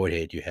what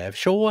broadhead you have.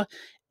 Sure,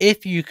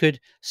 if you could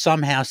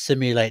somehow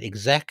simulate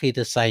exactly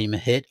the same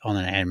hit on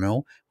an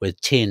animal with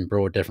 10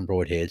 different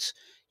broadheads,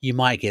 you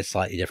might get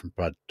slightly different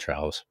blood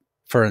trails.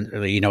 For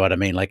you know what I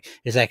mean? Like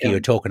exactly Yeah.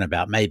 you're talking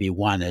about. Maybe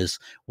one is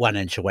 1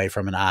 inch away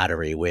from an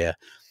artery where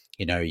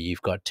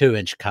you've got 2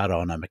 inch cut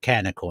on a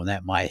mechanical, and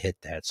that might hit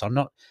that. So I'm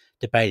not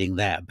debating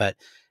that, but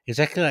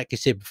exactly like you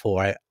said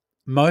before,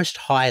 most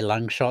high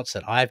lung shots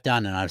that I've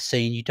done and I've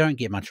seen, you don't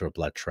get much of a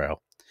blood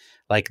trail.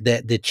 Like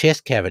the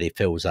chest cavity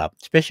fills up,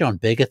 especially on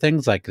bigger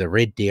things like the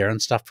red deer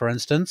and stuff, for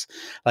instance.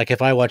 Like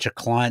if I watch a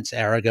client's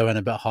arrow go in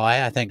a bit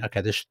high, I think,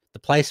 okay, the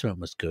placement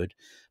was good,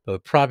 but we're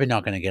probably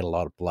not going to get a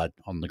lot of blood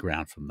on the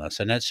ground from this.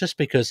 And it's just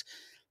because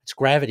it's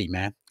gravity,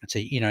 man. It's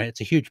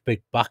a huge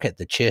big bucket,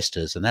 the chest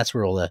is, and that's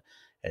where all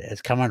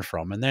it's coming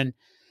from. And then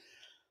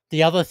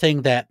the other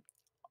thing that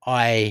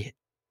I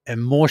am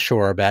more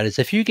sure about is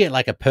if you get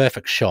like a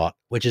perfect shot,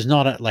 which is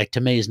not like to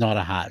me is not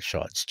a heart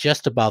shot. It's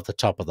just above the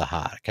top of the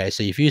heart. Okay,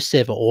 so if you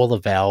sever all the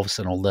valves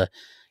and all the,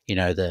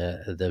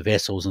 the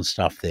vessels and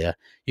stuff there,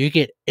 you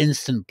get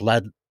instant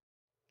blood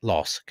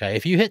loss. Okay,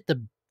 if you hit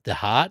the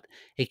heart,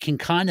 it can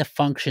kind of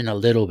function a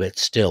little bit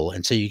still,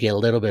 and so you get a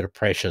little bit of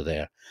pressure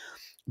there.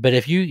 But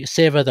if you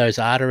sever those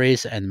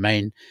arteries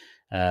and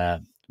uh,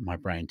 my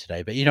brain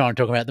today, but you know what I'm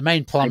talking about, the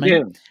main I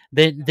plumbing,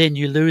 do. then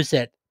you lose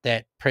that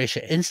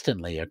pressure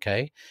instantly,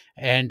 okay?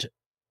 And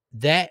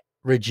that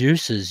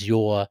reduces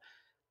your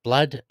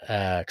blood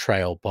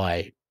trail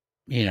by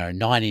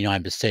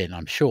 99%,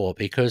 I'm sure,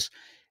 because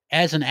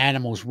as an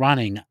animal's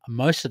running,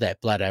 most of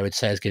that blood, I would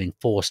say, is getting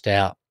forced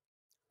out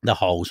the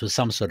holes with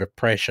some sort of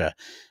pressure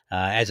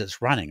as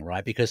it's running,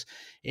 right? Because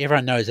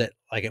everyone knows that,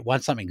 like,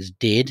 once something's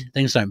dead,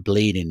 things don't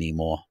bleed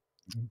anymore.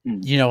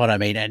 Mm. You know what I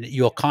mean? And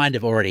you'll kind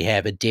of already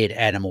have a dead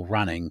animal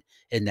running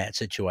in that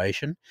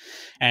situation.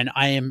 And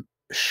I am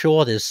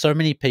sure there's so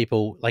many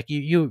people, like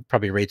you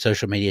probably read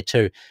social media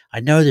too. I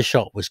know the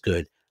shot was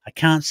good. I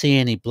can't see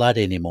any blood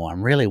anymore.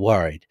 I'm really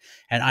worried.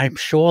 And I'm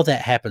sure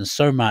that happens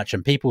so much.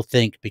 And people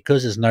think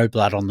because there's no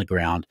blood on the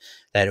ground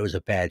that it was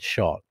a bad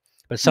shot.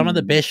 But some of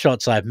the Mm. best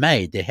shots I've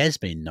made, there has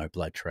been no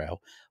blood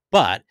trail.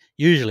 But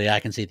usually I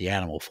can see the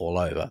animal fall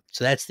over.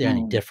 So that's the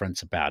only Mm.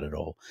 difference about it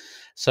all.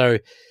 So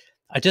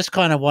I just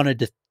kind of wanted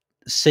to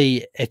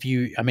see if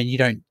I mean, you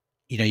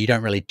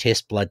don't really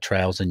test blood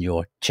trails in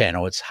your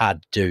channel. It's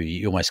hard to do.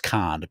 You almost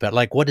can't. But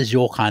like, what is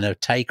your kind of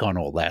take on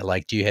all that?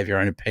 Like, do you have your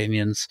own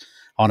opinions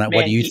on it? What do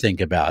Man, you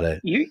think about it?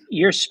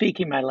 you're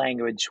speaking my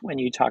language when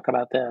you talk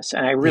about this,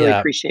 and I really Yeah.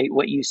 appreciate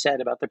what you said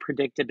about the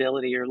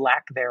predictability or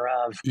lack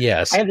thereof. I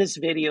Yes. have this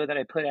video that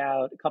I put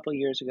out a couple of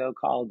years ago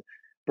called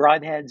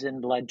 "Broadheads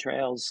and Blood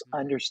Trails: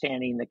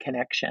 Understanding the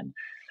Connection."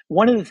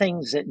 One of the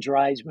things that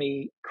drives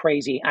me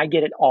crazy, I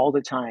get it all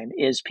the time,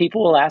 is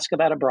people will ask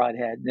about a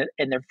broadhead,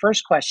 and their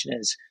first question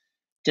is,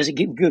 does it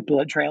give good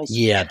blood trails?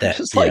 Yeah. I'm That.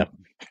 just Yeah. like,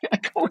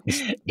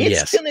 it's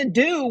Yes. going to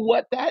do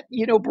what that,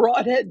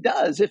 broadhead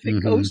does if it Hmm.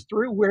 goes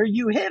through where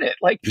you hit it.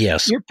 Like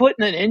Yes. you're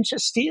putting an inch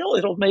of steel,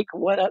 it'll make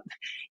what up.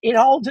 It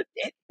all,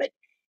 but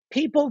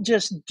people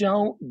just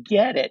don't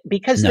get it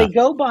because No. they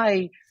go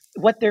by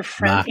what their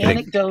friend, Marketing.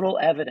 anecdotal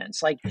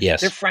evidence. Like their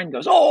Yes. friend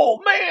goes, oh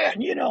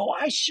man,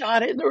 I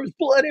shot it and there was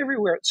blood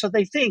everywhere. So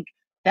they think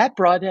that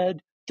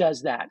broadhead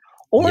does that.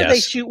 Or they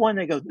Yes. shoot one,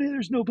 they go, man,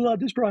 there's no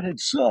blood. This broadhead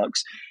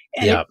sucks.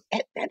 And Yeah.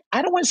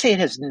 I don't want to say it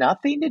has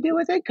nothing to do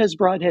with it because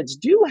broadheads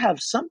do have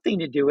something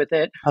to do with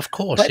it. Of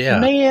course. But Yeah.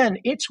 man,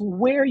 it's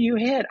where you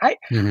hit.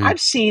 Hmm.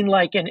 I've seen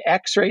like in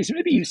X-rays,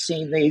 maybe you've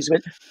seen these,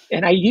 but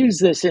and I use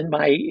this in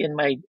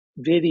my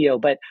video,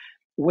 but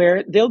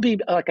where there'll be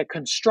like a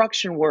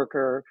construction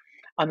worker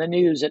on the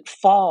news that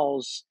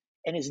falls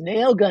and his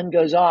nail gun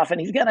goes off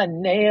and he's got a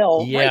nail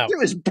right Yeah.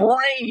 through his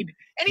brain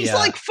and he's Yeah.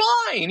 like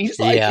fine. He's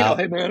like, Yeah.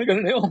 hey man, I got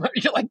a nail.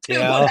 You're like, dude,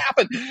 what Yeah.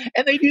 happened?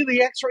 And they do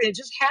the X-ray and it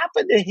just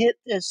happened to hit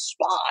this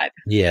spot where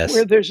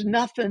Yes. there's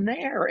nothing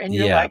there. And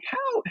you're Yeah. like,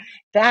 how?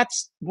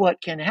 That's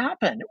what can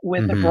happen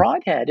with a Hmm.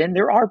 broadhead. And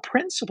there are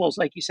principles,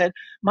 like you said.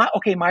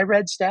 My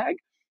red stag,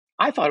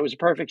 I thought it was a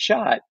perfect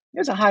shot. It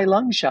was a high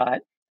lung shot.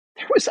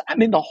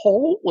 The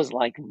hole was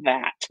like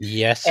that.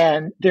 Yes.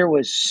 And there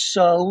was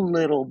so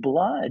little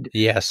blood. I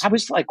Yes.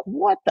 was like,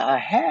 what the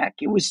heck?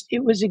 It was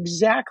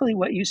exactly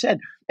what you said.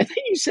 And then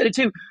you said it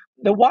too.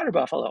 The water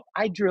buffalo,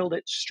 I drilled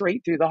it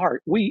straight through the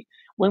heart.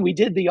 When we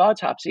did the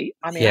autopsy,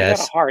 I got a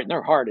Yes. heart and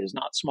their heart is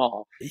not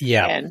small.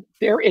 Yeah. And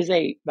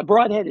the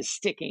broadhead is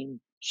sticking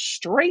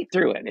straight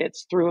through it.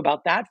 It's through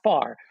about that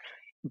far.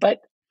 But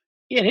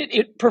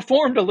it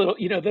performed a little,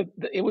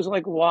 it was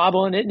like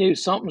wobbling. It knew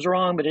something's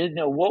wrong, but it didn't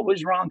know what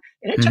was wrong.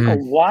 And it took a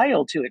Hmm.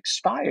 while to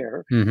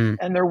expire, Hmm.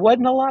 and there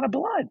wasn't a lot of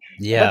blood.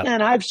 But Yeah.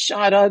 then I've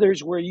shot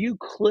others where you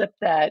clip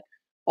that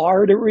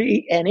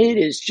artery and it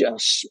is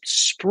just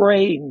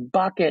spraying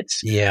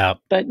buckets. Yeah.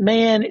 But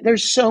man,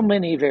 there's so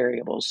many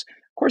variables.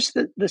 Of course,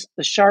 the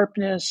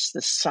sharpness,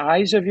 the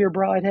size of your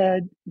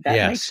broadhead,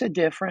 that makes Yes. a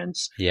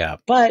difference. Yeah.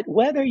 But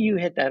whether you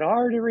hit that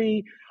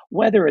artery,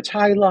 whether it's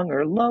high lung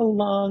or low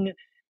lung,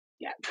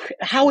 yeah,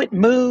 how it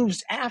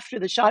moves after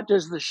the shot.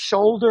 Does the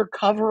shoulder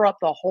cover up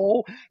the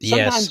hole?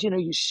 Yes. Sometimes,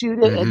 you shoot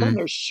it and then Mhm.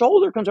 their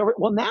shoulder comes over.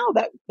 Well, now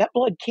that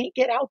blood can't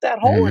get out that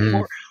hole Mhm.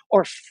 anymore,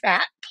 or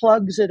fat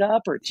plugs it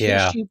up, or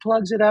Yeah. tissue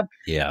plugs it up.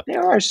 Yeah.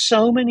 There are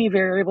so many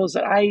variables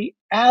that I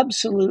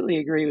absolutely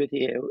agree with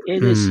you.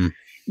 It is, Mm.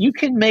 you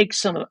can make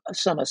some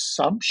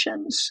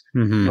assumptions,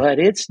 Mhm. but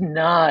it's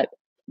not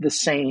the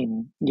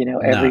same, No.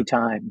 every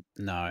time.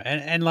 No.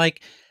 And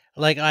like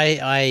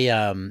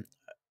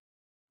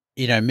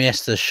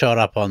missed the shot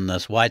up on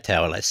this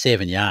whitetail at like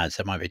 7 yards.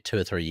 That might be 2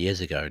 or 3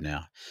 years ago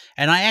now.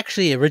 And I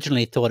actually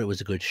originally thought it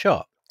was a good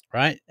shot,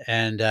 right?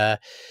 And,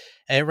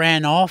 it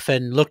ran off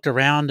and looked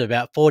around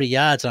about 40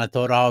 yards, and I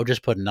thought, "Oh, I'll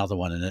just put another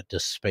one in it to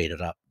speed it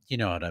up." You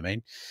know what I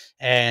mean?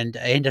 And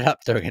I ended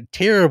up doing a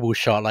terrible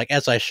shot. Like,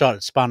 as I shot,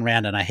 it spun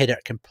around, and I hit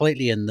it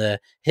completely in the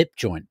hip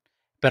joint,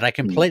 but I Mm.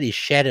 completely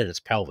shattered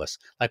its pelvis.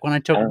 Like,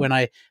 when Oh,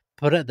 I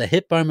put it, the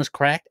hip bone was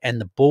cracked, and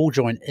the ball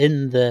joint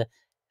in the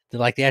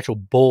actual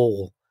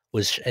ball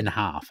was in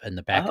half in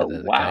the back oh, of it,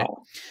 okay?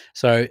 wow.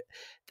 So,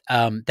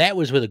 that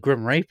was with a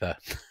Grim Reaper.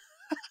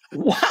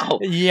 Wow.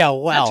 Yeah,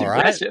 That's wow,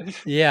 right?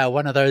 impressive. Yeah,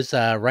 one of those,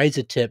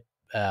 razor tip,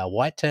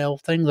 whitetail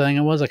things, I think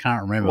it was, I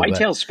can't remember, but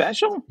Whitetail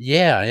special?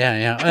 yeah, yeah,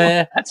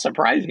 yeah. That's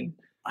surprising.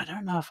 I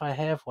don't know if I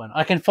have one.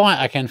 I can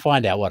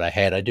find out what I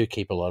had. I do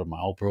keep a lot of my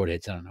old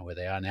broadheads. I don't know where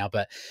they are now,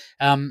 but,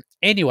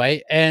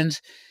 anyway,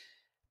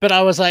 but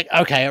I was like,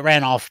 "Okay, it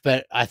ran off,"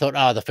 but I thought,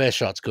 "Oh, the first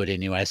shot's good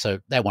anyway, so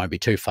that won't be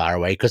too far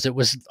away," because it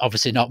was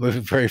obviously not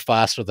moving very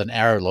fast with an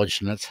arrow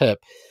lodged in its hip.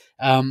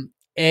 I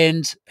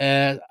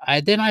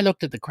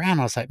looked at the ground,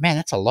 I was like, "Man,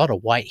 that's a lot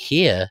of white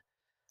hair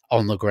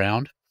on the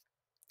ground."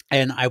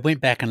 And I went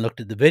back and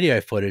looked at the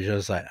video footage. I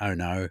was like, "Oh,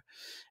 no."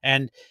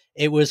 And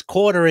it was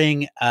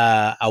quartering,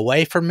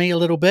 away from me a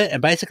little bit,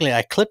 and basically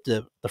I clipped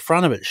the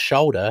front of its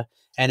shoulder,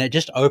 and it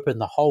just opened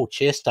the whole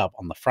chest up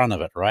on the front of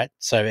it, right?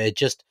 So it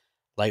just,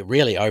 like,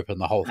 really opened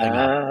the whole thing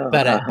up, Oh,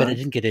 but it uh-huh.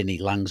 didn't get any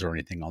lungs or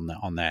anything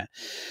on that.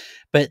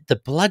 But the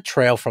blood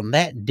trail from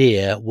that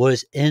deer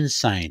was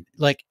insane.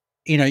 Like,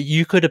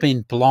 you could have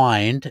been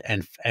blind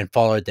and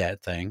followed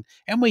that thing,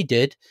 and we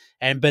did.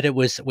 But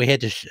we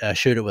had to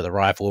shoot it with a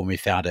rifle, and we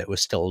found it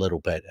was still a little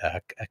bit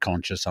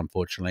conscious,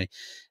 unfortunately.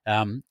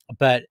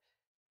 But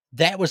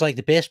that was like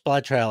the best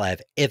blood trail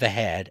I've ever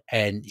had,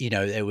 and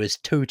it was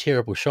two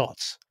terrible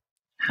shots.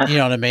 You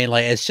know what I mean?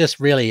 Like, it's just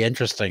really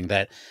interesting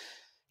that,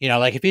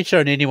 like, if you'd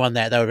shown anyone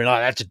that, they would be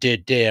like, "That's a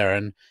dead deer,"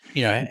 and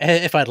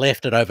if I'd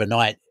left it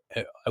overnight,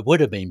 it would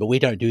have been. But we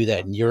don't do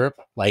that in Europe.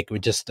 Like,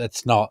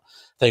 it's not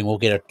a thing. We'll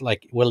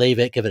leave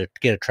it, get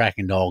a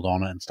tracking dog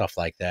on it and stuff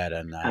like that,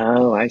 and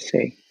Oh, I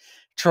see.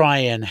 try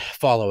and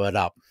follow it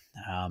up,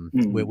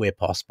 Mm, where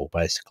possible,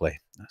 basically.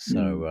 mm.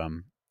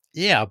 So,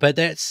 yeah, but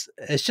it's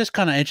just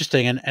kind of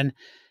interesting, and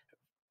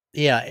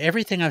yeah,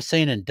 everything I've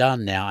seen and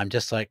done now, I'm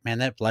just like, man,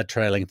 that blood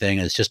trailing thing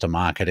is just a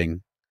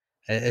marketing.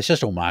 It's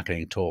just all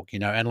marketing talk,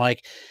 and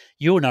like,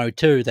 you'll know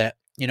too that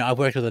I've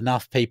worked with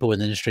enough people in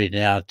the industry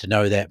now to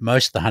know that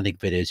most of the hunting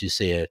videos you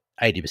see are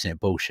 80%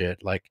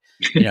 bullshit. Like,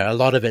 a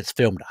lot of it's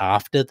filmed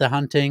after the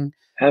hunting.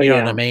 Oh, You know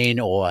what I yeah. mean?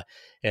 Or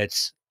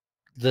it's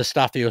the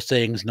stuff you're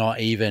seeing is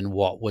not even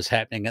what was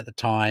happening at the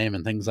time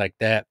and things like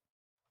that.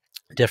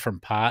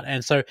 Different part,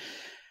 and so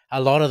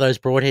a lot of those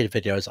broadhead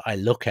videos I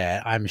look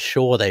at, I'm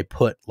sure they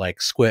put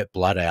like squirt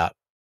blood out.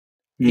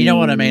 You know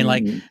what I mean?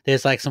 Like, Mm.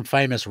 there's like some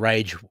famous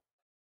rage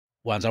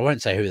ones. I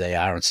won't say who they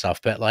are and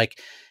stuff, but like,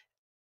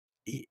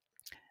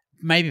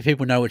 maybe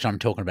people know which I'm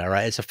talking about,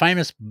 right? It's a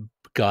famous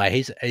guy.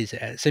 He's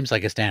seems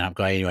like a stand up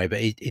guy anyway, but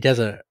he does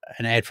an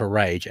ad for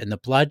Rage, and the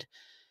blood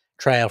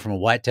trail from a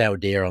white-tailed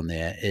deer on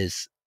there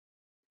is.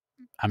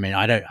 I mean,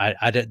 I don't.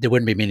 There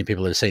wouldn't be many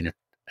people who've seen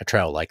a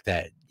trail like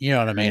that. You know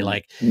what I mean? Oh,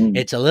 Like, mm,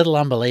 it's a little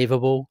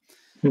unbelievable.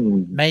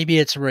 mm. Maybe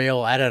it's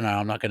real. I don't know.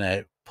 I'm not going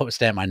to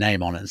stamp my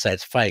name on it and say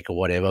it's fake or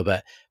whatever.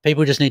 But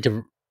people just need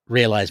to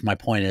realize my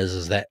point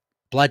is that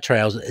blood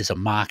trails is a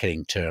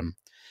marketing term.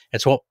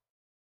 It's what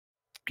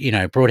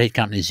broadhead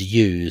companies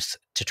use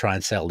to try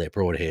and sell their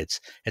broadheads.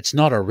 It's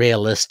not a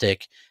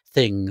realistic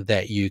thing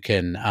that you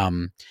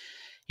can,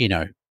 you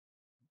know,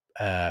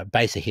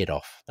 base a hit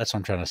off. That's what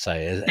I'm trying to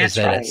say. Is That's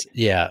that right. it's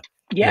yeah,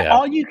 Yeah, yeah,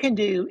 all you can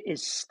do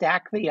is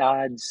stack the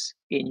odds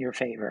in your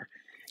favor.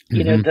 hmm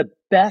The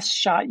best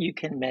shot you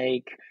can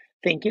make,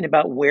 thinking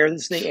about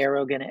where's the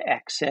arrow going to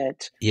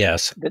exit,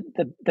 yes,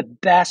 the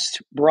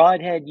best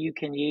broadhead you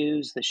can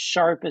use, the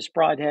sharpest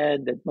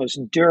broadhead, the most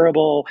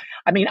durable.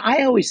 I mean,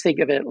 I always think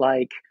of it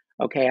like,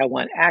 okay, I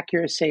want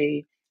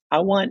accuracy. I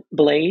want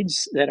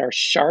blades that are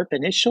sharp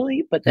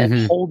initially, but that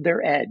hmm hold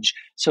their edge.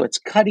 So it's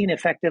cutting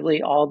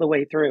effectively all the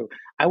way through.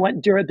 I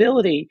want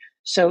durability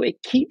so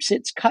it keeps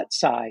its cut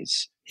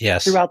size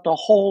yes, throughout the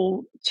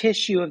whole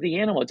tissue of the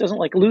animal. It doesn't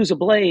like lose a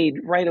blade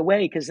right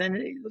away because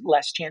then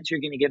less chance you're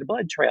going to get a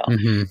blood trail.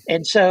 hmm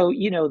And so,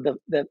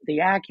 the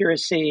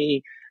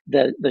accuracy,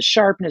 the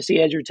sharpness,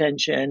 the edge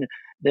retention,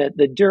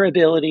 the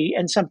durability,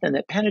 and something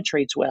that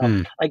penetrates well.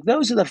 mm, Like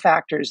those are the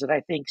factors that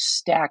I think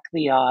stack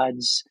the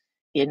odds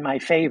in my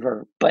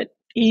favor. But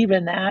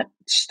even that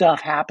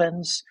stuff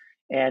happens,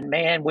 And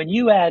man, when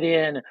you add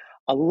in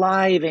a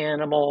live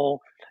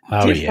animal,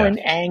 Oh yeah. different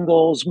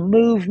angles,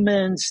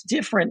 movements,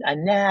 different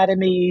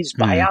anatomies, Mm.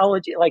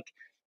 biology, like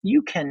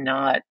you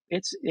cannot,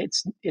 it's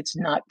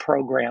not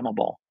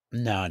programmable.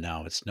 No,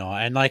 no, it's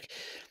not. And like,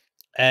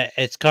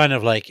 it's kind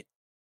of like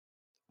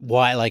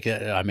why, like,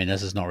 I mean,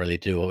 this is not really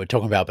do what we're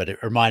talking about, but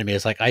it reminded me.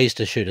 It's like I used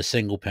to shoot a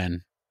single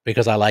pin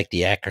because I like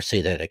the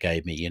accuracy that it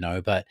gave me,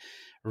 but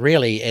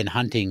really in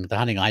hunting, the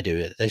hunting I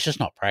do, it's just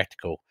not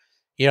practical.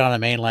 You know what I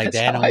mean? Like the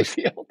That's how I animals,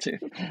 feel too.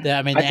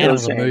 I mean, I the feel the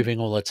animals are same. moving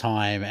all the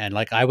time, and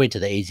like I went to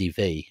the Easy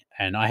V,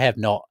 and I have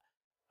not.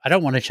 I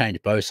don't want to change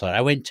bow sight.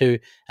 I went to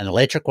an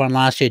electric one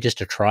last year just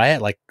to try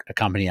it. Like a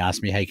company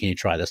asked me, "Hey, can you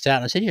try this out?"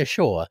 And I said, "Yeah,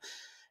 sure."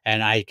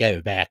 And I gave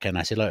it back and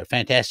I said, "Look,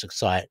 fantastic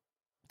sight.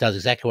 Does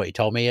exactly what you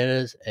told me it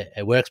is.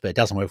 It works, but it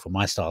doesn't work for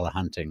my style of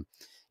hunting."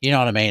 You know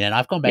what I mean? And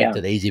I've gone back Yeah.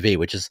 to the Easy V,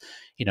 which is,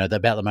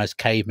 about the most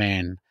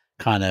caveman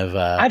kind of,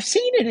 I've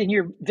seen it in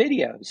your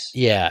videos.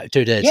 yeah,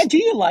 dude, Yeah, it's, do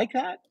you like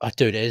that? oh,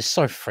 dude, it's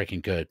so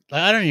freaking good.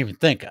 Like, I don't even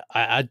think.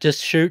 I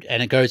just shoot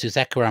and it goes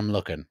exactly where I'm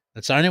looking.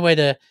 It's the only way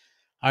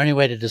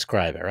to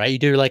describe it, right? You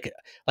do like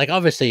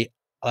obviously,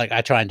 like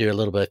I try and do a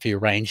little bit, a few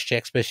range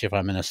checks, especially if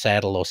I'm in a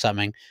saddle or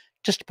something,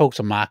 just to pull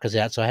some markers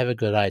out so I have a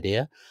good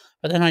idea.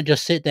 But then I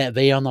just set that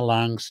V on the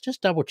lungs,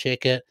 just double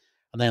check it,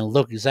 and then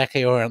look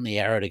exactly where I want the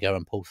arrow to go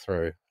and pull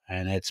through.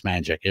 And it's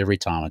magic every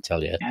time, I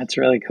tell you. That's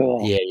really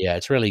cool. Yeah, yeah,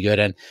 it's really good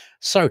and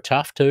so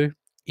tough too.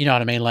 You know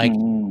what I mean? Like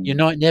you're Mm,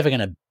 not never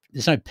gonna.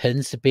 There's no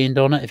pins to bend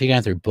on it if you're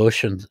going through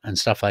bush and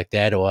stuff like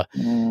that, or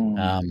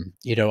mm.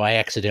 I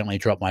accidentally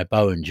dropped my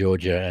bow in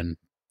Georgia and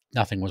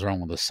nothing was wrong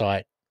with the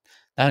sight.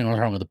 Nothing was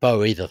wrong with the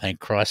bow either, thank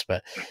Christ.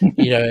 But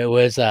yeah,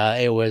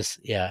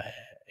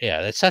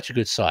 yeah. It's such a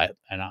good sight,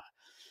 and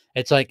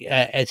it's like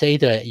it's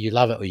either you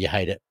love it or you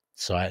hate it.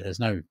 Sight. There's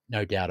no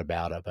doubt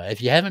about it. But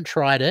if you haven't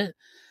tried it,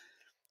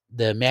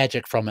 the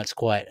magic from it's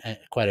quite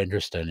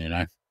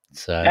interesting.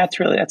 So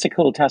That's a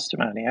cool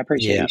testimony. I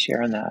appreciate yeah, you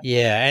sharing that.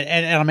 yeah,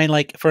 and I mean,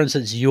 like for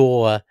instance,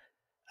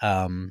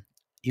 um,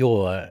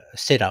 your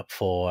setup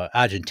for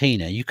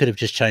Argentina, you could have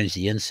just changed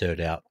the insert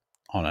out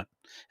on it.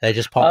 It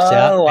just pops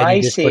out, Oh, and you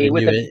I just put see. a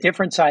With new. a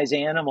different size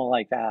animal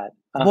like that.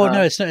 Well, Uh-huh.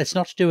 no, it's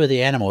not to do with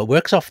the animal. It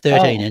works off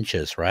 13 Oh,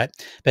 inches, right?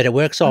 But it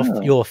works off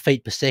oh, your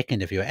feet per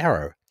second of your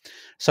arrow.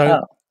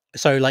 So,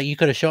 oh. like you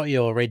could have shot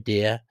your red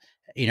deer,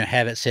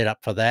 have it set up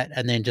for that,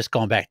 and then just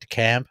gone back to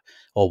camp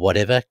or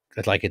whatever.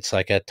 It's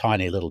like a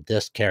tiny little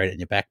disc, carried it in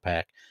your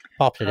backpack,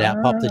 popped it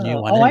out, popped the new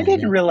Oh. one Oh, I in, and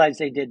didn't then realize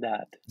they did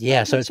that.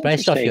 yeah, Oh, so it's that's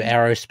based off your interesting.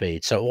 arrow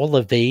speed. So all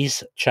the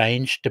V's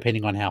change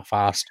depending on how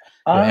fast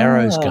your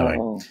arrow's going.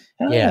 Oh.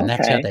 Yeah, Oh, and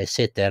that's how okay. they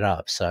set that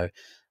up. So,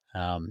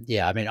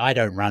 yeah, I mean, I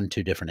don't run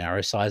two different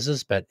arrow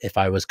sizes, but if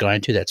I was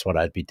going to, that's what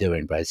I'd be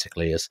doing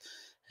basically.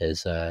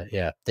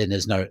 Yeah. Then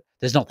there's not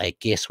that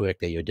guesswork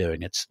that you're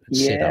doing. It's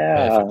set up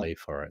Yeah. perfectly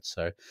for it.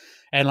 So,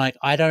 and like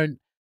I don't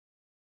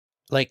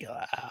like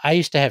I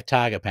used to have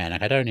target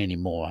panic. I don't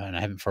anymore, and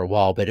I haven't for a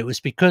while. But it was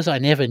because I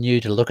never knew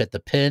to look at the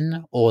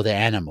pin or the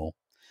animal.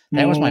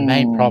 That was my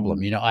main problem.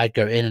 Mm. I'd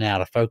go in and out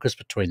of focus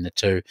between the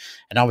two,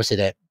 and obviously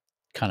that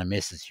kind of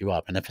messes you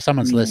up. And if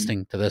someone's Mm.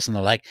 listening to this and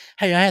they're like,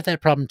 "Hey, I had that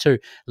problem too,"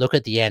 look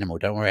at the animal.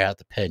 Don't worry about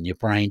the pin. Your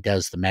brain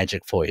does the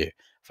magic for you.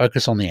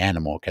 Focus on the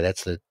animal. Okay,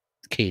 that's the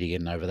key to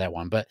getting over that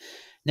one. But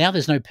now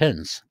there's no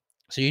pins,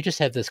 so you just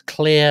have this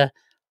clear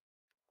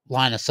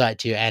line of sight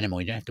to your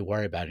animal. You don't have to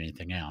worry about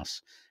anything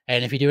else.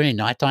 And if you do any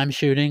nighttime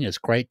shooting, it's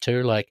great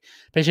too. Like,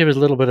 especially if there's a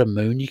little bit of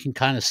moon, you can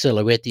kind of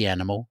silhouette the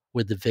animal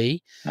with the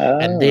V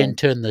and then Oh.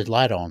 turn the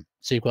light on.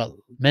 So you've got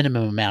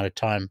minimum amount of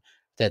time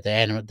that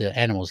the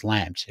animal's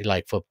lamped.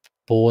 Like for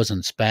boars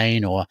in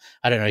Spain, or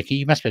I don't know,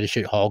 you must be able to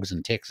shoot hogs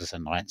in Texas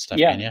at night and stuff,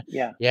 can Yeah, you?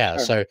 yeah, Yeah.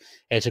 sure. So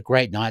it's a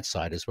great night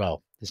sight as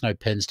well. There's no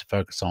pins to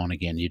focus on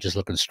again. You're just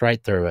looking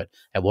straight through it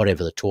at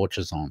whatever the torch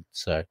is on.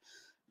 So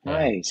yeah.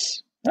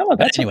 Nice. Oh, But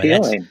that's anyway,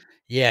 that's appealing.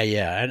 yeah,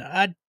 yeah,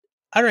 and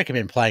I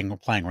recommend playing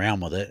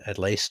around with it at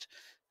least.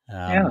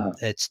 Yeah.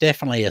 It's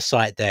definitely a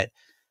site that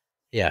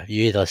yeah,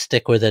 you either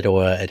stick with it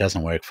or it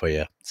doesn't work for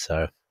you.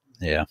 So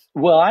yeah,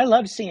 Well, I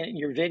love seeing it in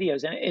your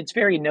videos, and it's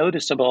very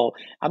noticeable.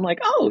 I'm like,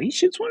 "Oh, he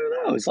shoots one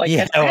of those." Like,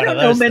 yeah, and I one of don't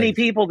know those many things.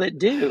 people that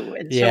do,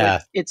 and so Yeah,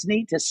 it's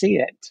neat to see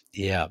it.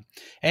 yeah,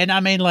 and I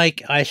mean,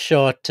 like I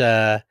shot,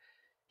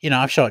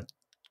 I've shot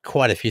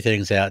quite a few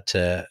things out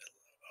to.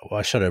 Well,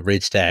 I shot a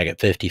red stag at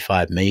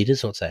 55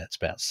 meters. What's that? It's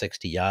about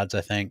 60 yards, I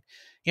think.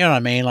 You know what I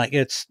mean? Like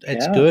it's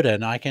Yeah. good,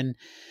 and I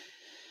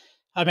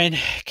mean,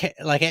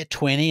 like at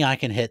 20, I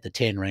can hit the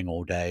 10 ring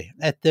all day.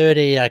 At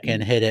 30, I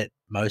can Mm. hit it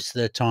most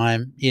of the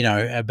time,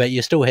 but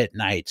you're still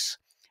hitting eights.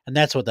 And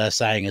that's what they're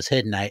saying is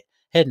hit an eight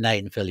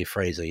and fill your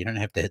freezer. You don't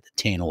have to hit the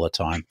 10 all the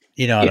time.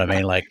 You know what I Yeah.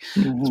 mean? Like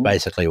it's Mhm.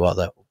 basically what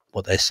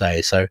they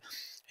say. So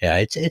yeah,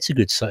 it's a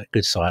good site.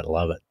 I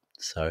love it.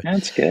 So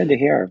That's good to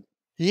hear.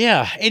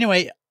 yeah.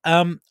 Anyway,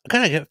 I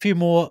kind of got a few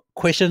more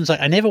questions.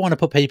 Like, I never want to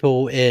put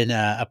people in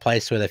a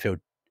place where they feel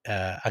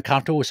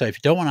uncomfortable. So if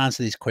you don't want to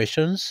answer these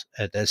questions,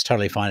 that's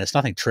totally fine. It's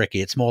nothing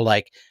tricky. It's more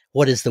like,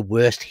 what is the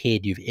worst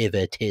head you've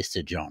ever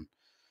tested, John?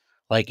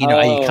 Like,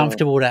 are you Oh,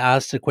 comfortable to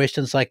ask the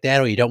questions like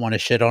that, or you don't want to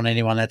shit on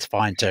anyone? That's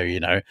fine too.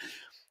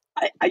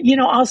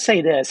 I'll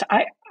say this.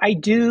 I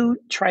do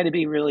try to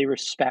be really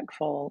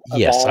respectful of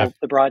Yes, I've. all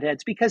the broadheads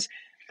because,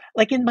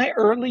 like in my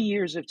early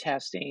years of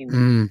testing,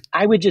 Mm,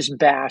 I would just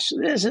bash.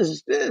 This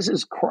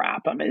is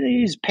crap. I mean,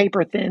 these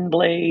paper thin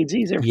blades.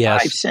 These are five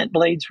yes, cent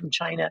blades from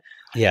China.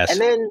 And yes,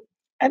 then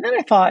and then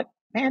I thought,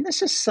 man,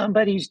 this is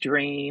somebody's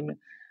dream,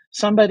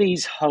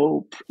 somebody's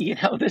hope.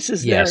 This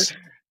is their yes.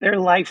 their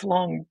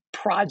lifelong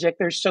project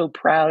they're so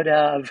proud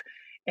of.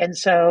 And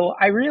so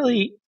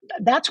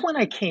that's when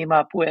I came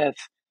up with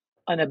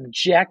an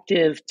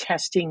objective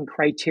testing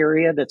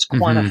criteria that's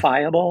Mm-hmm.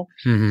 quantifiable.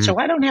 Mm-hmm. So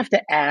I don't have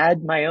to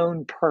add my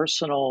own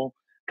personal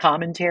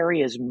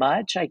commentary as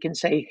much. I can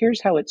say,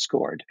 here's how it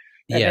scored.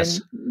 And Yes,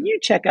 then you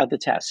check out the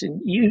tests and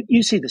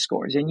you see the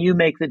scores and you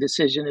make the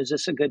decision, is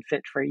this a good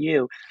fit for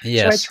you? So I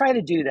yes. try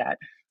to do that.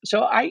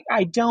 So I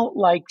don't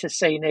like to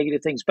say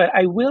negative things, but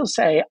I will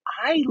say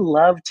I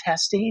love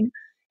testing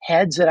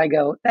heads that I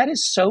go, that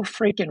is so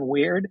freaking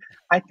weird.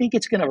 I think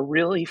it's going to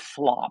really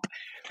flop.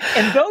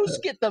 And those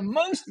get the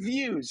most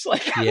views.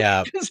 Like,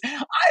 Yeah. because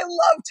I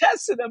love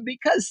testing them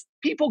because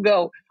people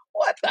go,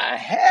 what the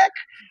heck?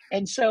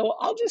 And so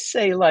I'll just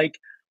say, like,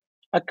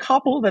 a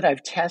couple that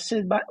I've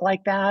tested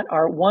like that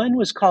are, one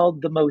was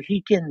called the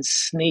Mohican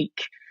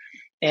Sneak.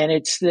 And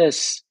it's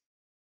this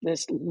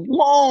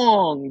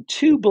long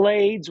two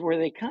blades where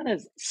they kind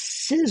of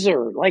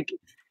scissor like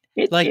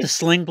Like the it's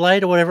sling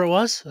blade or whatever it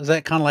was? Is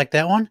that kind of like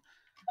that one?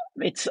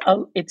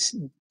 it's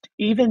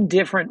even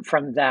different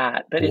from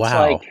that, but it's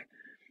like, Wow.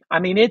 I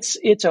mean, it's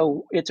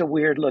a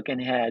weird looking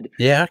head.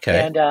 Yeah,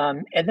 okay.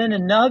 And then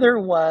another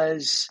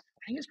was,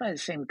 I think it's by the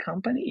same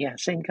company. Yeah,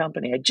 same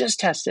company. I just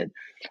tested.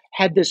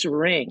 Had this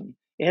ring.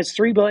 It has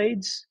three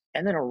blades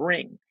and then a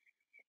ring.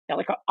 Now,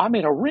 like I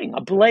made a ring,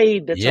 a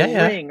blade that's a Yeah,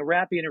 yeah. ring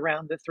wrapping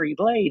around the three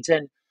blades.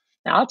 And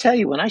now I'll tell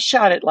you, when I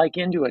shot it like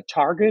into a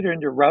target or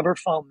into rubber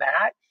foam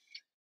mat,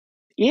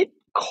 it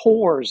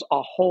cores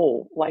a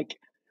hole like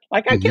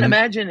I can Mhm.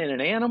 imagine in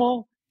an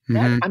animal.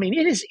 That, Mhm. I mean,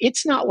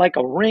 it's not like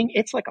a ring,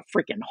 it's like a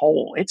freaking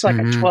hole. It's like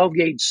a Mhm. 12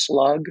 gauge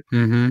slug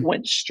Mhm.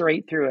 went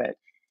straight through it.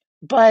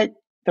 But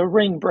the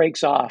ring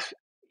breaks off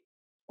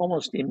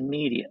almost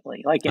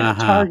immediately, like in a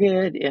Uh-huh.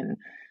 target, in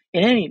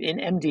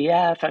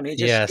MDF. I mean,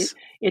 Yes.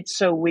 it's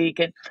so weak.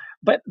 And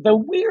but the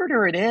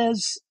weirder it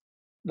is,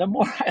 the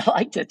more I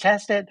like to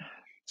test it.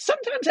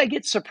 Sometimes I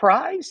get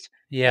surprised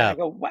and I Yeah.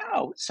 go,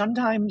 wow.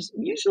 Sometimes,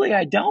 usually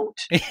I don't,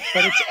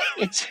 but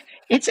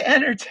it's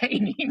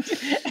entertaining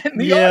and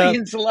the Yeah.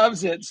 audience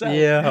loves it. So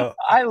Yeah.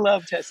 I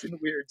love testing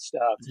weird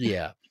stuff.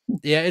 Yeah.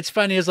 Yeah, it's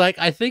funny, it's like,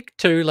 I think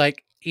too,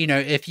 like,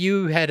 if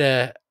you had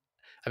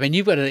I mean,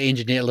 you've got a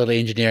little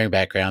engineering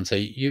background, so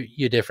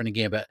you're different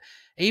again, but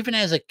even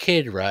as a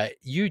kid, right,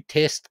 you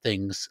test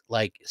things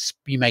like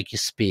you make your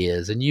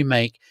spears and you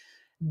make.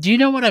 Do you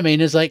know what I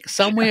mean? Is like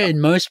somewhere in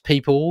most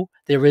people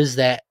there is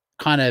that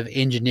kind of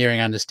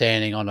engineering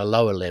understanding on a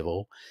lower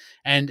level,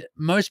 and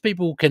most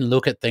people can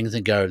look at things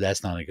and go,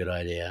 "That's not a good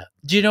idea."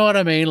 Do you know what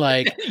I mean?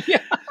 Like,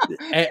 Yeah,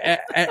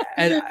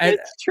 and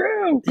it's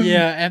true.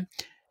 yeah,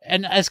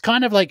 and it's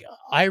kind of like,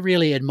 I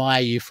really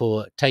admire you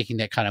for taking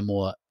that kind of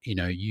more.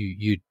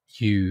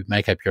 You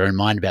make up your own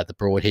mind about the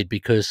broadhead,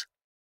 because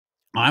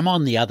I'm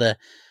on the other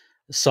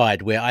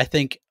side where I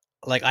think,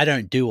 like, I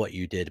don't do what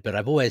you did, but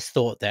I've always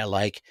thought that,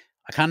 like,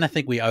 I kind of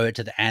think we owe it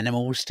to the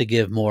animals to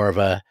give more of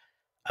a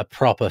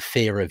proper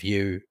fair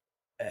review,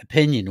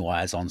 opinion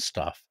wise, on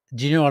stuff.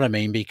 Do you know what I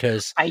mean?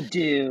 Because I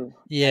do.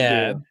 I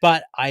yeah, do.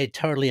 but I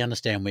totally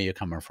understand where you're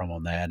coming from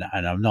on that,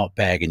 and I'm not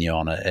bagging you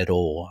on it at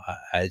all.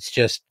 It's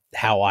just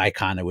how I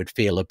kind of would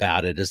feel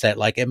about it, is that,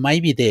 like, it may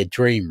be their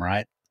dream,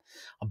 right?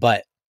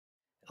 But,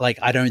 like,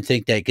 I don't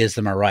think that gives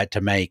them a right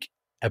to make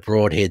a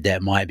broadhead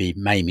that might be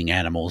maiming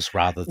animals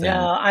rather No,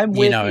 than, I'm you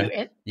with know, you.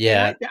 And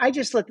yeah, I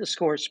just let the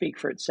score speak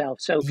for itself.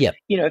 So, yep,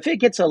 if it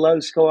gets a low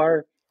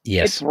score, it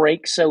yes,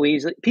 breaks so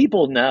easily.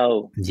 People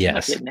know I'm not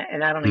yes, getting that,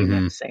 and I don't even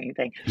have hmm to say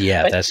anything.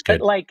 yeah, But that's but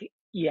good. like,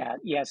 yeah,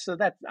 yeah. So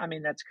that's, I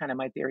mean, that's kind of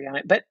my theory on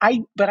it. But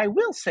I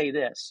will say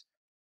this,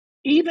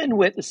 even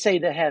with, say,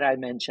 the head I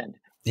mentioned,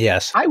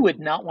 Yes. I would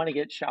not want to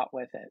get shot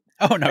with it.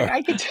 Oh Like, no.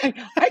 I could take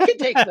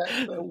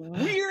the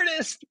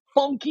weirdest,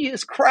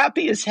 funkiest,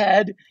 crappiest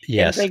head, and if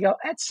Yes. they go,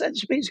 that's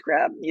such a piece of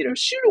crap,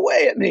 shoot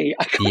away at me.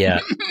 I Yeah.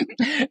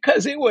 go,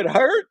 because it would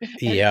hurt and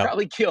it'd Yeah.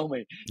 probably kill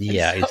me. And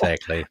Yeah. so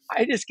Exactly.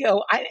 I just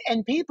go,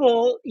 and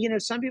people,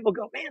 some people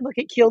go, man, look,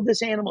 it killed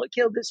this animal, it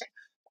killed this.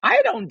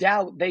 I don't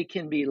doubt they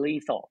can be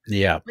lethal.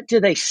 Yeah. But do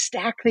they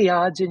stack the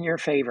odds in your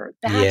favor?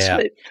 That's Yeah.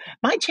 what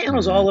my channel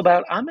is hmm all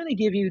about. I'm going to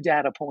give you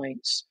data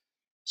points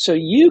so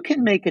you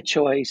can make a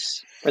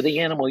choice for the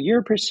animal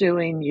you're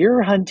pursuing,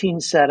 your hunting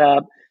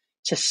setup,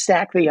 to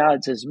stack the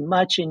odds as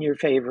much in your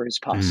favor as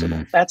mm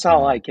possible. That's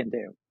all I mm can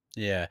do.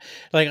 Yeah.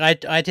 Like,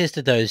 I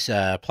tested those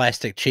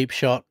plastic cheap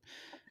shot.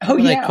 Oh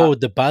what are they yeah,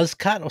 called? The buzz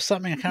cut or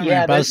something? I can't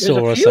yeah. remember. There's a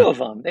Buzzsaw or few so. of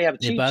them. They have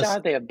Yeah, cheap buzz.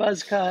 shot. They have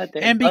buzz cut. They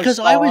And have buzz because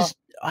saw.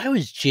 I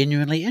was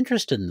genuinely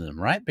interested in them,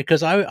 right?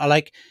 Because I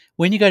like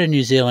when you go to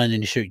New Zealand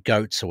and you shoot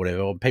goats or whatever,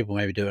 or people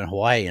maybe do it in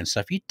Hawaii and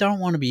stuff, you don't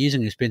want to be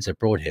using expensive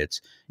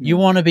broadheads. You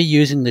Hmm. want to be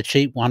using the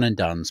cheap one and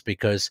dones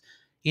because,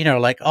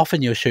 like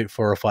often you'll shoot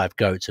 4 or 5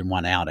 goats in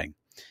one outing.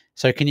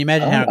 So can you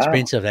imagine Oh how wow.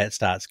 expensive that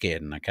starts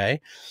getting? Okay.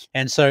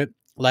 And so,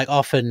 like,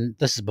 often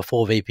this is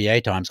before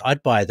VPA times,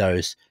 I'd buy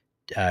those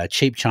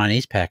cheap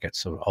Chinese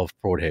packets of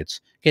broadheads,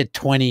 get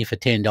 20 for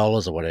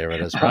 $10 or whatever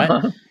it is, right?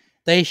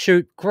 They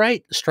shoot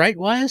great straight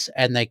wires,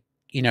 and they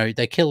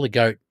kill the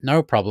goat,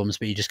 no problems,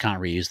 but you just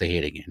can't reuse the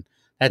head again.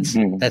 That's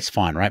Mhm. that's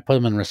fine, right? Put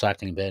them in the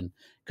recycling bin,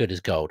 good as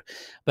gold.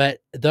 But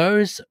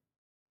those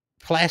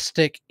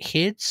plastic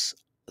heads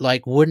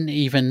like wouldn't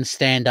even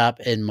stand up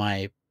in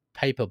my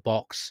paper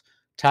box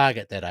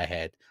target that I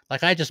had.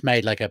 Like I just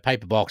made like a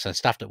paper box and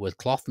stuffed it with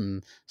cloth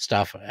and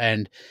stuff,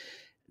 and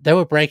they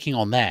were breaking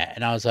on that,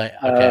 and I was like,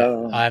 okay,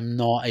 Oh, I'm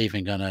not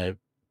even gonna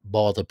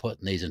bother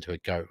putting these into a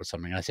goat or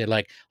something. I said,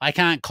 like, I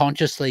can't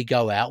consciously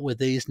go out with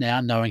these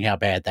now, knowing how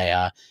bad they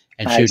are,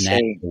 and I shoot an see.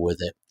 animal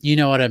with it. You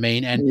know what I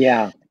mean? And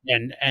Yeah.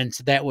 and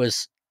so that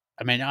was.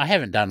 I mean, I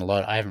haven't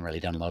really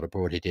done a lot of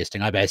broadhead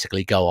testing. I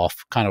basically go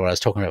off kind of what I was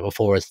talking about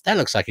before is that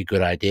looks like a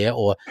good idea,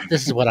 or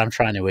this is what I'm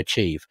trying to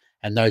achieve.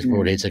 And those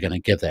broadheads Mm. are going to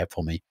give that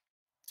for me.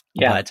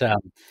 Yeah. But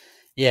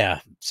yeah,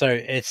 so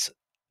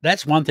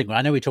that's one thing.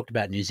 I know we talked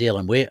about New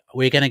Zealand. We're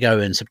going to go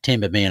in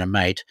September, me and a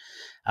mate,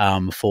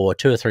 for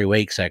 2 or 3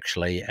 weeks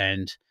actually.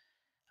 And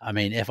I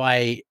mean, if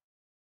I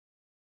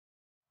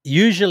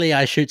usually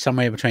I shoot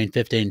somewhere between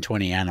 15 and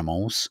 20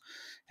 animals,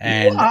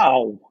 and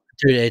Wow.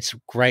 dude, it's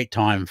great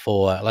time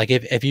for like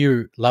if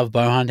you love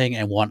bow hunting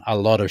and want a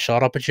lot of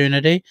shot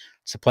opportunity,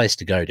 it's a place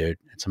to go, dude.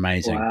 It's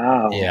amazing.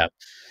 Wow. Yeah.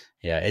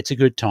 Yeah, it's a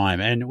good time,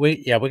 and we're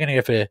going to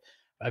go for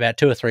about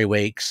 2 or 3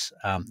 weeks.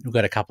 We've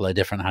got a couple of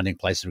different hunting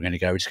places we're going to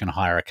go. We're just going to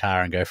hire a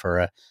car and go for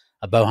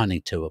a bow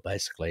hunting tour,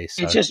 basically. It's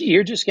So just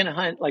you're just gonna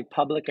hunt like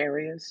public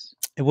areas,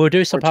 we'll do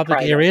or some it's public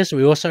private. areas.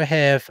 We also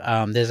have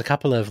there's a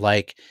couple of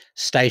like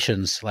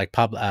stations, like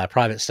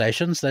private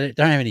stations. They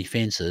don't have any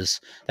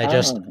fences. They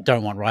just Oh.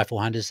 don't want rifle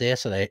hunters there,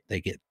 so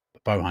they get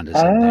bow hunters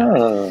in there.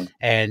 Oh.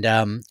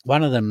 And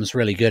one of them is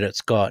really good.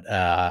 It's got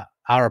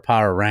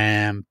Arapara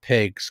ram,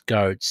 pigs,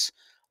 goats,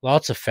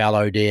 lots of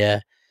fallow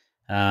deer.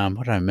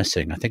 What am I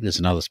missing? I think there's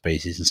another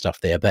species and stuff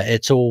there, but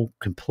it's all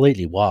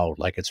completely wild.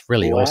 Like it's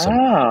really awesome.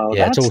 Wow.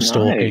 Yeah, it's That's all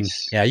stalking.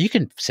 nice. Yeah, you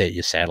can set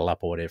your saddle up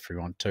or whatever if you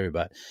want to,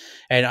 but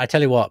and I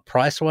tell you what,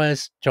 price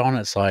wise, John,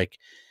 it's like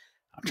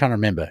I'm trying to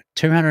remember,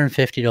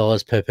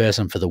 $250 per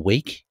person for the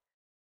week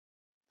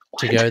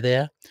to What? go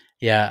there.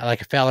 Yeah,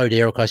 like a fallow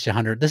deer will cost you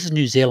 100. This is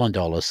New Zealand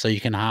dollars, so you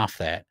can half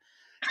that.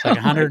 It's like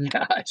Oh my 100.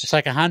 It's gosh.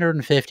 like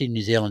 150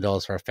 New Zealand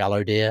dollars for a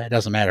fallow deer. It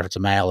doesn't matter if it's a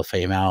male or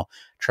female,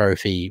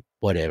 trophy,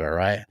 whatever,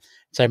 right?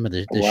 Same with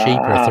the sheep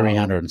are Wow.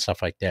 300 and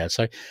stuff like that.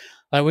 So,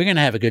 like, we're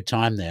gonna have a good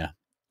time there,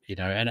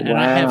 And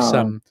I have Wow.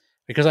 some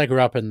because I grew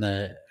up in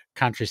the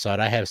countryside.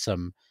 I have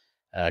some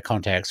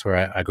contacts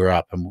where I grew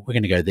up, and we're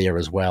gonna go there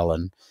as well.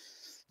 And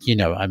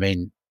I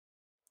mean,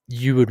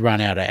 you would run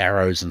out of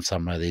arrows in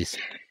some of these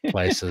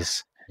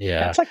places. Yeah,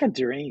 That's like a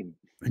dream.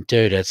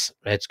 dude, it's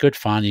good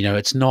fun.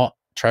 It's not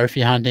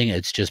trophy hunting;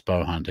 it's just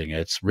bow hunting.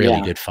 It's really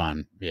Yeah. good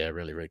fun. Yeah,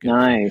 really, really good fun.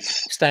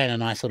 Nice. Stay in a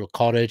nice little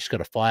cottage. It's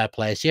got a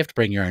fireplace. You have to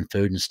bring your own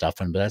food and stuff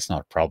in, but that's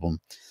not a problem.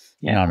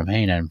 You know Yeah. what I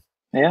mean? And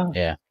Yeah.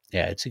 yeah,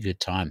 yeah, it's a good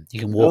time. You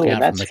can walk Oh, out from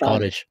that's the fun.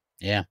 cottage.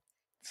 Yeah,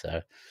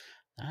 so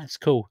that's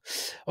cool.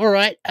 All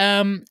right.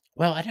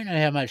 Well, I don't know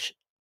how much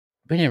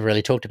we never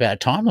really talked about a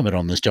time limit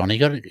on this, Johnny. You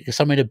got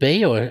somewhere to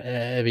be, or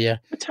have you?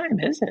 What time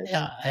is it?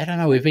 Yeah, I don't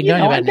know. We've been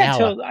going about an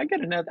hour. I got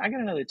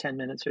another 10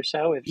 minutes or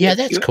so Yeah, if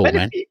that's you cool, but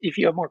man. if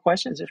you have more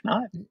questions, if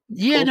not,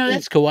 Yeah, cool no, too.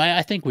 that's cool.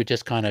 I think we're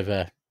just kind of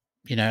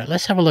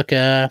let's have a look.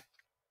 I'm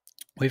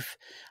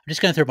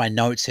just going through my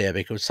notes here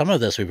because some of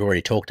this we've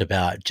already talked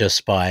about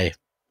just by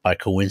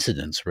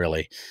coincidence,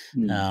 really.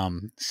 Hmm.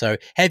 So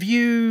have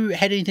you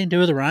had anything to do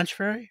with the ranch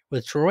ferry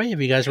with Troy?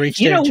 Have you guys reached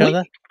You out know, each we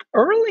other?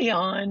 early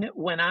on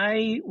when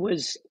I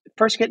was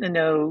first getting to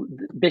know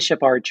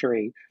Bishop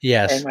Archery and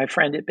Yes, my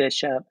friend at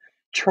Bishop,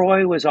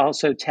 Troy was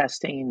also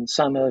testing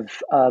some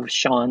of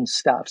Sean's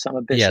stuff, some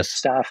of Bishop's yes,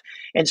 stuff.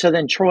 And so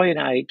then Troy and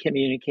I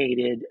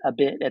communicated a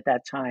bit at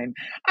that time.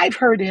 I've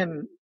heard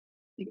him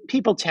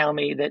people tell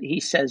me that he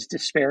says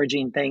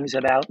disparaging things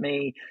about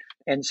me.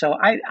 And so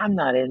I'm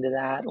not into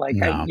that. Like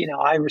no,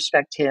 I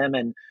respect him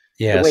and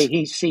the way yes,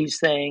 he sees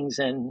things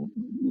and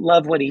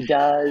love what he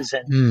does.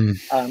 And,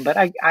 mm. but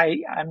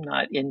I'm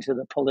not into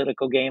the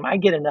political game. I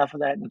get enough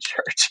of that in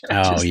church.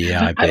 Oh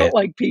yeah, I I don't bet.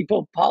 like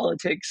people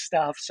politics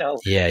stuff. So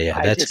Yeah, yeah,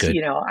 I that's just,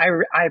 good.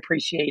 I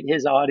appreciate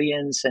his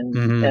audience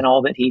Hmm. and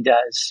all that he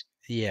does.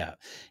 Yeah,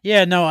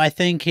 yeah. No, I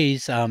think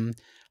he's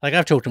like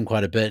I've talked to him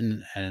quite a bit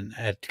and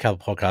had a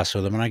couple podcasts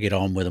with him, and I get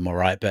on with him all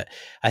right. But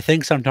I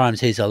think sometimes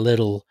he's a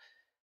little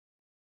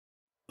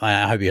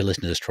I hope you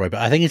listen to this, Troy, but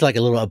I think he's like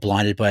a little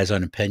blinded by his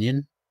own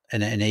opinion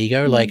and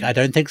ego. Like, Mm, I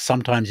don't think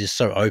sometimes he's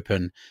so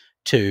open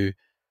to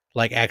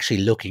like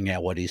actually looking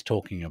at what he's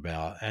talking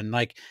about. And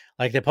like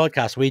the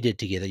podcast we did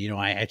together,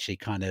 I actually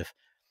kind of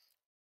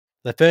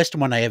the first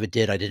one I ever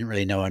did, I didn't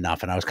really know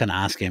enough, and I was kind of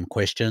asking him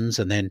questions.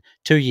 And then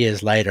 2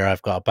 years later,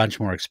 I've got a bunch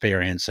more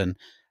experience and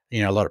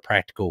a lot of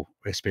practical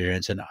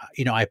experience, and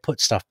I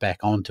put stuff back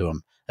onto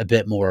him a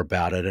bit more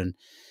about it. And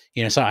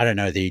so I don't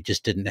know that he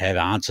just didn't have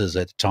answers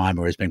at the time,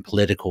 or has been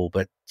political,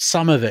 but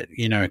some of it,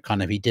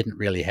 kind of he didn't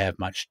really have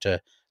much to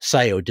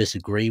say or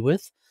disagree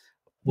with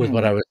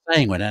what I Hmm. was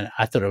saying when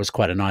I thought it was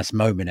quite a nice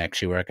moment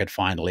actually where I could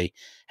finally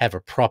have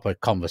a proper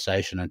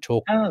conversation and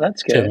talk Oh,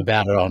 that's to him good.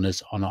 about it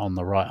on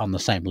the right on the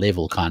same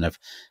level kind of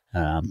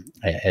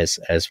as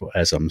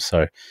him.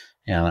 So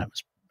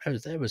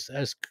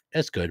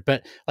that's good.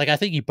 But like I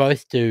think you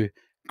both do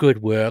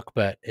good work,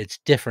 but it's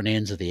different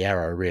ends of the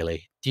arrow,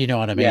 really. Do you know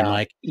what I mean? Yeah,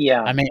 Like,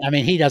 yeah. I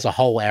mean, he does a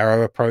whole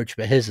arrow approach,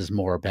 but his is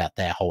more about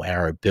that whole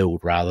arrow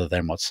build rather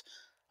than what's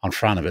on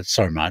front of it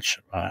so much.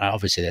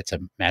 Obviously, that's a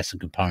massive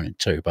component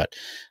too, but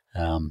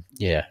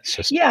yeah, it's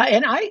just Yeah,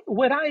 and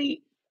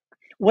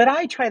what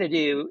I try to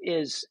do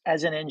is,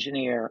 as an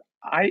engineer,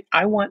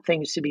 I want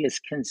things to be as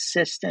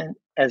consistent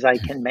as I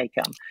can make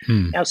them.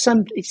 mm, Now,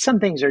 some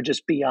things are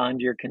just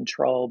beyond your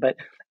control, but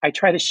I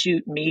try to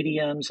shoot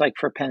mediums like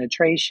for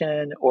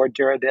penetration or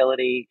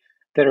durability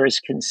that are as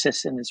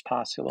consistent as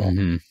possible.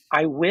 hmm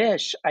I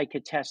wish I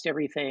could test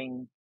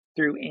everything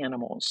through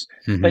animals,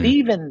 but hmm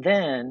even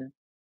then,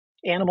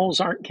 animals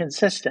aren't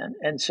consistent,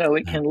 and so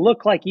it no, can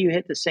look like you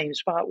hit the same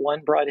spot.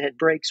 One broadhead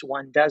breaks,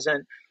 one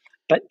doesn't,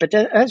 but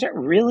does it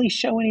really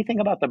show anything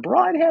about the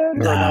broadhead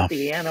or no, about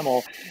the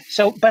animal?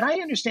 So, but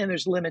I understand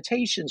there's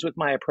limitations with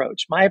my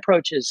approach. My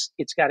approach is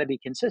it's got to be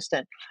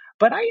consistent.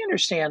 But I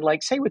understand,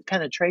 like, say with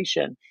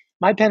penetration,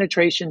 my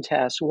penetration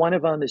tests, one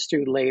of them is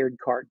through layered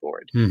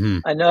cardboard. hmm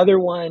Another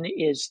one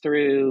is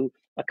through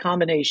a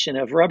combination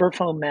of rubber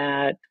foam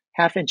mat,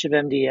 half inch of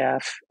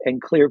MDF,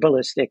 and clear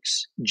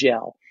ballistics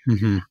gel.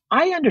 hmm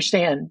I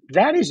understand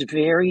that is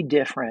very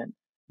different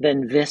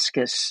than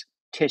viscous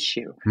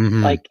tissue.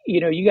 hmm Like,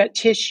 you got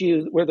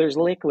tissue where there's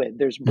liquid,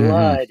 there's hmm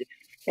blood,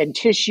 and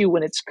tissue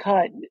when it's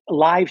cut,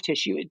 live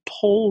tissue, it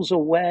pulls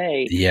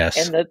away.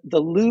 yes, And the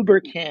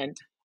lubricant,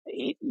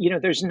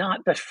 there's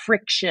not the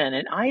friction.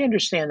 And I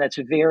understand that's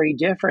very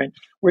different.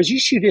 Whereas you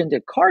shoot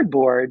into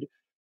cardboard,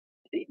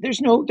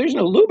 there's no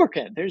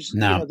lubricant. There's you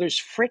no, know there's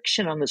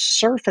friction on the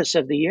surface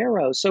of the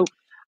arrow. So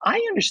I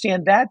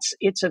understand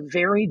it's a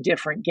very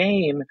different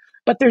game,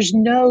 but there's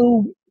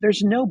no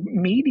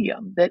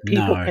medium that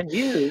people no. can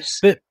use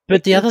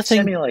But the that other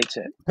thing, simulates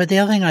it.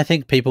 I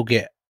think people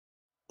get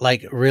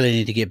like really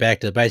need to get back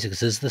to the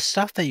basics is the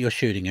stuff that you're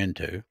shooting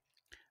into.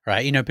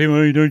 Right? People,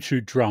 "Oh, you don't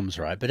shoot drums,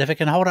 right?" But if it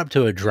can hold up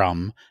to a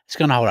drum, it's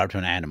going to hold up to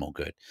an animal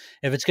good.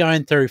 If it's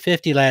going through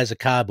 50 layers of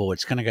cardboard,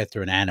 it's going to go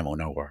through an animal,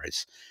 no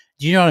worries.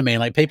 Do you know what I mean?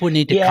 Like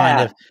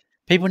Yeah,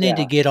 people need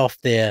to yeah. get off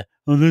their,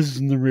 oh, this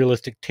isn't the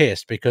realistic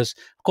test because,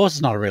 of course,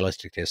 it's not a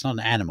realistic test, not an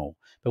animal.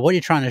 But what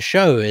you're trying to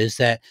show is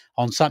that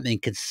on something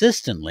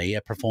consistently,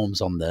 it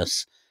performs on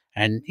this.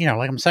 And,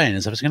 like I'm saying,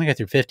 is if it's going to go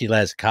through 50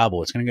 layers of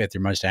cardboard, it's going to go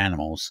through most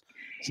animals.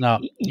 It's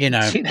not,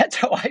 See, that's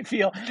how I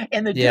feel.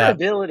 And the yeah,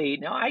 durability,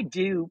 now I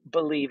do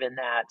believe in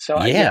that. So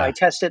I yeah.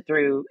 test it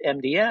through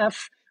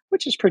MDF,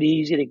 which is pretty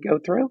easy to go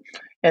through.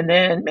 And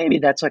then maybe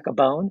that's like a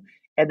bone.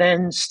 And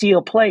then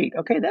steel plate.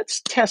 Okay,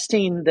 that's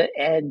testing the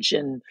edge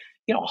and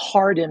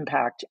hard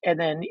impact. And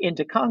then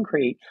into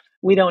concrete.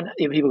 We don't,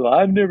 people go,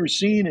 I've never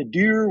seen a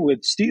deer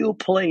with steel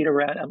plate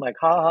around. I'm like,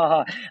 ha ha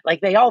ha. Like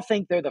they all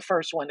think they're the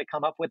first one to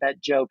come up with that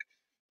joke.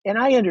 And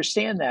I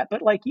understand that.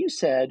 But like you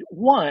said,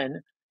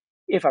 one,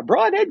 if a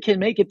broadhead can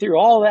make it through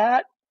all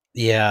that,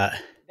 Yeah,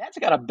 that's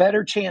got a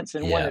better chance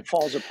than one yeah. that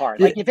falls apart.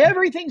 The Like if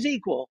everything's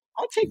equal,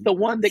 I'll take the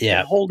one that can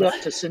yeah, hold up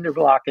to cinder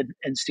block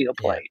and steel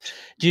yeah. plate.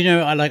 Do you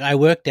know, I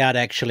worked out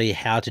actually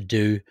how to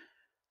do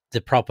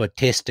the proper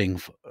testing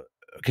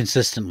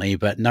consistently,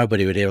 but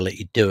nobody would ever let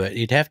you do it.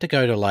 You'd have to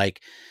go to,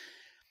 like,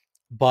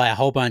 buy a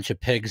whole bunch of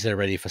pigs that are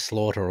ready for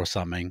slaughter or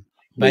something,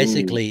 Ooh,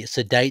 basically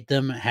sedate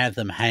them, have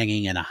them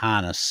hanging in a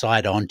harness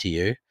side onto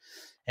you,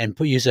 and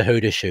use a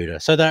hooter shooter.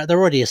 So they're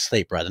already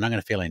asleep, right? They're not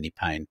going to feel any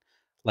pain.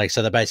 Like,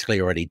 so they're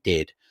basically already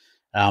dead.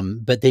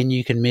 But then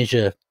you can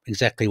measure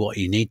exactly what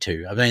you need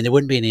to. I mean, there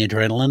wouldn't be any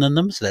adrenaline in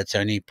them, so that's the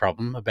only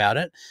problem about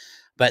it.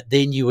 But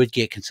then you would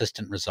get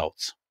consistent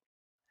results.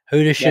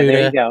 Hooter yeah,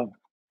 there you shooter, go.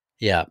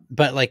 yeah.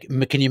 But like,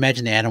 can you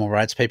imagine the animal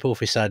rights people if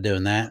we started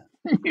doing that?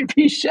 You'd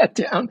be shut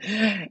down.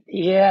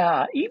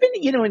 Yeah, even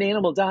an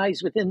animal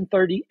dies within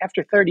 30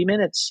 after 30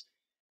 minutes.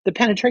 The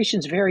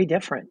penetration's very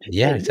different,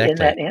 Yeah, in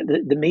that exactly.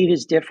 the meat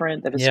is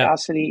different, the Yeah.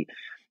 viscosity.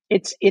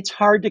 It's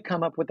hard to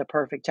come up with a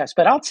perfect test.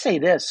 But I'll say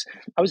this: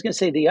 I was going to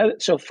say the other.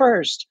 So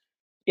first,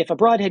 if a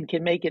broadhead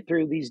can make it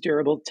through these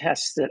durable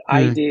tests that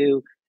I Mm,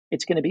 do,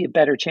 it's going to be a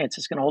better chance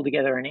it's going to hold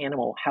together an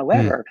animal.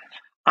 mm, However,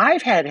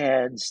 I've had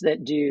heads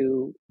that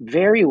do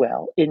very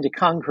well into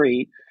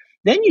concrete.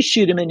 Then you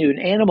shoot them into an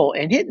animal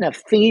and hitting a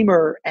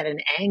femur at an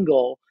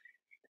angle.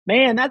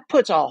 Man, that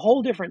puts a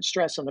whole different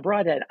stress on the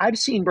broadhead. I've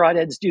seen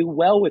broadheads do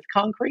well with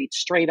concrete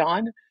straight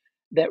on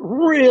that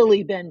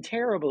really bend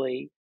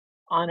terribly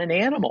on an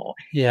animal.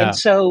 And Yeah.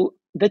 so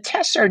the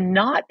tests are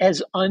not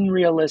as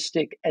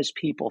unrealistic as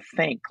people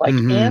think. Like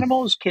Mhm.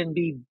 animals can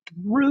be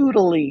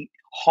brutally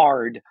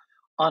hard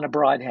on a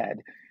broadhead.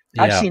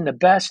 I've Yeah. seen the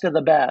best of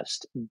the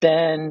best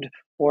bend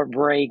or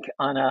break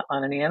on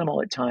an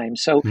animal at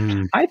times. So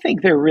Mm. I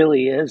think there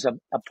really is a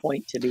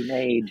point to be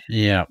made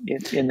Yeah.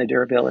 in the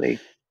durability.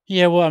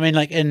 Yeah, well, I mean,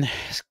 like, in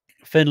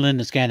Finland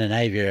and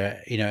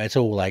Scandinavia, it's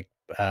all, like,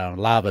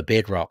 lava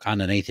bedrock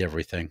underneath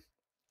everything,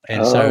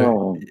 and so,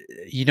 Oh,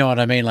 you know what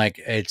I mean? Like,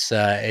 it's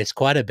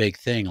quite a big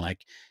thing, like,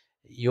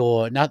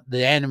 you're not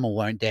the animal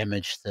won't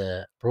damage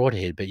the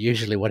broadhead, but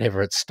usually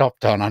whatever it's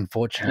stopped on,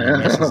 unfortunately,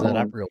 messes it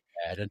up oh, real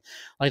bad, and,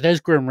 like, those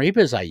Grim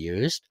Reapers I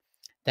used,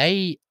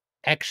 they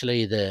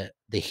actually the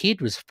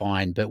head was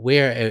fine, but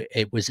where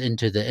it was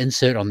into the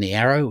insert on the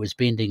arrow, it was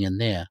bending in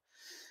there,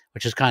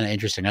 which is kinda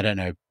interesting. I don't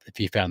know if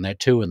you found that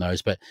too in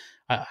those, but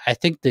I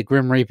think the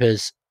Grim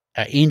Reapers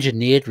are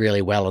engineered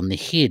really well in the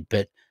head,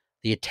 but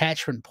the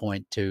attachment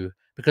point to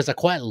because they're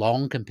quite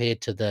long compared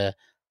to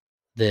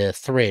the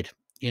thread,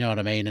 you know what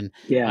I mean? And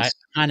I yes.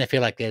 kinda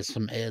feel like there's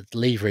some,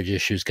 leverage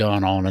issues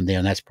going on in there,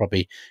 and that's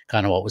probably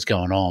kinda what was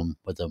going on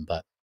with them,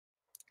 but,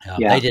 they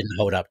Yeah, didn't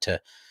hold up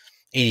to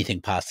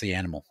anything past the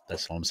animal,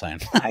 that's all I'm saying.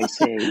 I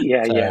see.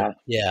 Yeah, So, yeah.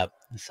 yeah,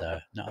 so,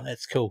 no,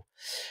 that's cool.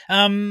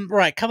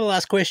 Right, couple of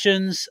last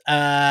questions.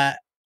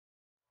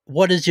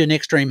 What is your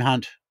next dream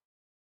hunt?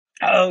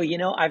 Oh,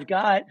 I've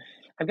got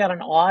an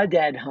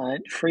aoudad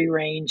hunt, free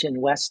range in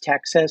West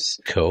Texas,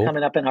 Cool.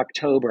 coming up in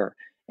October,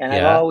 and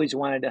I've Yeah. always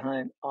wanted to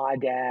hunt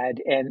aoudad,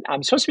 and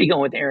I'm supposed to be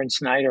going with Aaron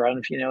Snyder. I don't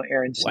know if you know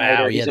Aaron Wow,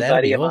 Snyder. yeah, He's a that'll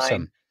buddy be of mine.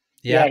 awesome.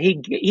 Yeah, Yeah.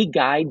 he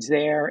guides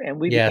there, and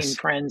we became Yes.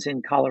 friends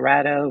in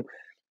Colorado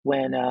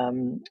when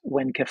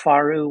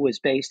Kifaru was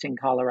based in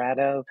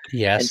Colorado, and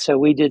Yes. so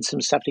we did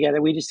some stuff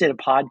together. We just did a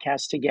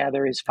podcast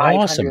together, his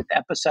Awesome. 500th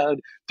episode,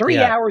 three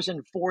Yeah. hours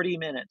and 40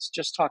 minutes,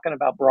 just talking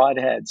about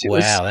broadheads. It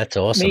was Wow, that's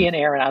me awesome. and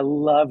Aaron. I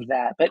love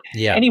that. But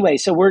Yeah. anyway,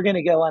 so we're going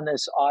to go on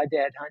this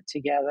aoudad hunt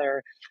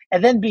together,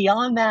 and then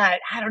beyond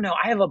that, I don't know.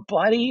 I have a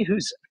buddy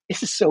who's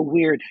this is so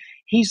weird.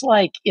 He's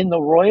like in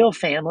the royal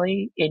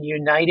family in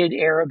United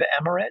Arab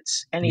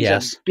Emirates, and he's a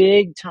Yes.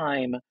 big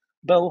time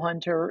bow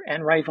hunter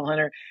and rifle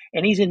hunter.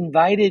 And he's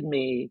invited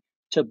me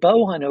to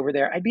bow hunt over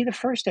there. I'd be the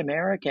first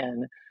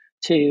American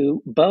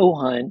to bow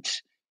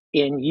hunt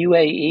in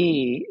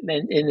UAE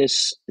in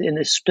this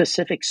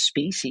specific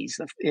species.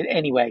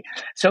 Anyway,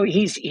 so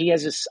he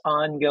has this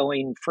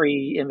ongoing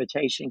free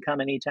invitation. Come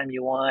anytime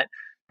you want.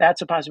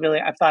 That's a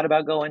possibility. I've thought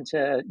about going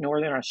to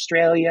Northern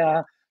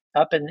Australia,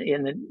 up in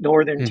the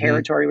Northern Mhm.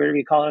 Territory, whatever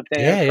you call it up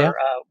there, Yeah, yeah. for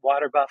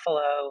water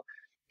buffalo.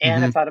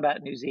 And I've Mhm. thought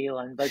about New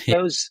Zealand, but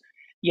Yeah.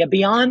 yeah,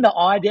 beyond the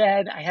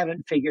aoudad, I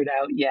haven't figured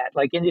out yet.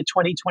 Like into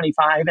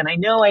 2025, and I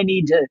know I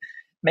need to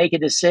make a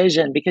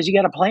decision because you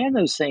got to plan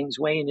those things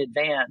way in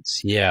advance.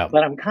 Yeah.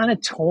 But I'm kind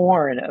of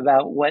torn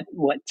about what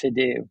to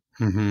do.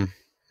 Mhm.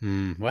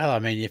 Mm. Well, I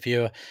mean, if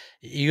you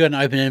got an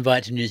open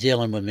invite to New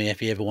Zealand with me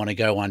if you ever wanna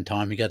go one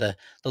time. You got the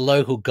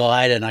local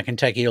guide, and I can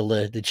take you all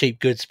the cheap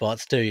good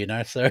spots too,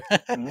 so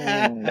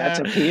That's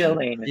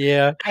appealing.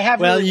 yeah. I have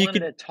Well, really you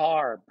wanted could a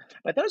tar,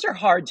 but those are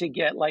hard to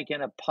get like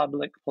in a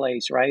public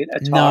place, right? A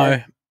tar?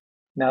 no,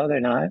 No, they're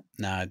not.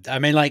 no. I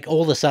mean, like,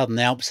 all the Southern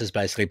Alps is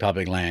basically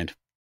public land.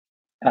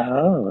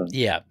 Oh,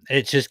 Yeah,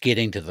 it's just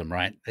getting to them,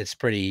 right? It's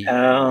pretty you're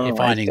oh, I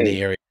finding see.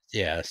 the area.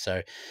 Yeah,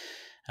 so,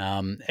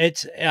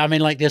 it's I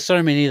mean, like, there's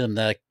so many of them,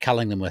 they're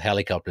culling them with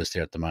helicopters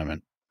there at the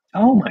moment.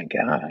 Oh my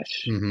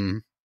gosh. Mhm.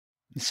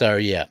 So,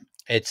 yeah,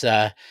 it's,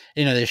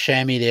 there's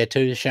chamois there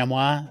too,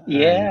 chamois,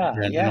 Yeah,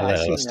 and yeah, all I've that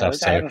other seen stuff,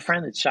 those. I so have a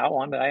friend that shot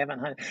one, but I haven't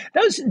hunted.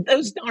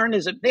 Those aren't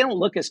as they don't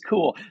look as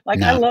cool.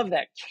 Like I no. love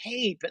that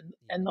cape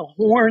and the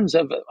horns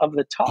of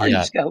the tar. You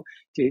Yeah. just go,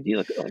 dude, you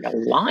look like a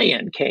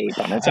lion cape.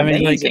 I mean, that's I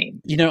mean, like,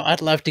 amazing.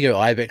 I'd love to go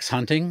ibex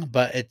hunting,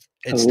 but it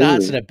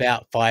starts at Oh,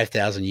 about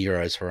 5,000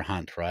 euros for a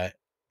hunt, right?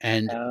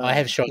 And I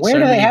have oh, shot where so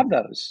do they many have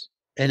those?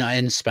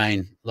 in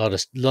Spain, a lot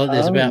there's Oh,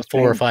 in about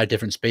 4 or Spain. 5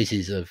 different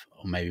species of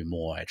or maybe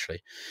more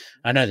actually.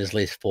 I know there's at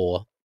least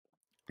 4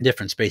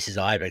 different species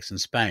of ibex in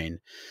Spain,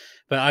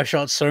 but I've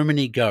shot so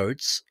many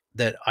goats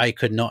that I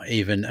could not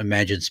even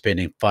imagine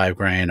spending 5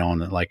 grand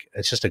on it, like,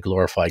 it's just a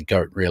glorified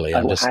goat, really.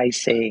 Oh, I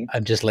see.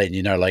 I'm just letting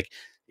you know, like,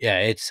 yeah,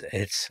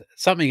 it's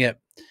something that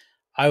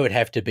I would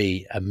have to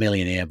be a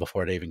millionaire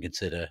before I'd even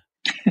consider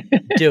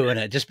doing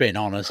it, just being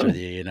honest with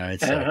you,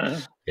 so, Uh-huh.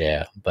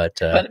 yeah, but,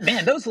 But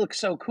man, those look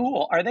so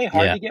cool. Are they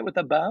hard yeah. to get with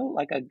a bow?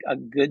 Like a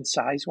good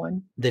size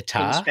one The in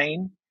tar?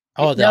 Spain?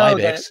 Oh, the No,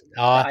 the ibex.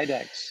 the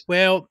ibex.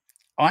 Well,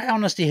 I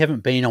honestly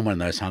haven't been on one of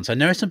those hunts. I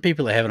know some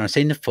people that have, and I've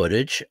seen the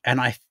footage, and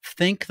I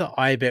think the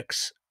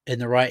ibex in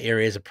the right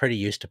areas are pretty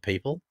used to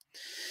people.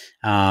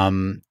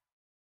 Um,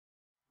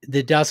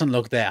 it doesn't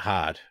look that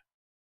hard,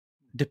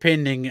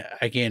 depending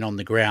again on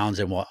the grounds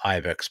and what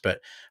ibex. But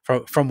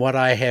from what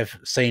I have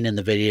seen in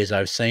the videos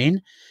I've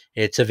seen,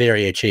 it's a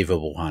very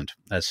achievable hunt.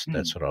 Hmm.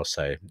 That's what I'll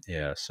say.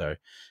 Yeah. So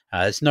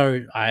it's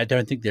no, I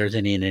don't think there's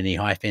any in any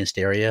high fenced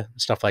area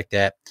stuff like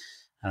that.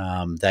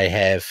 They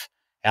have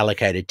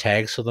allocated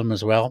tags for them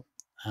as well.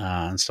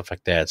 and stuff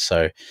like that.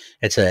 So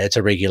it's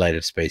a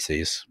regulated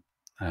species.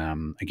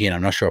 Again,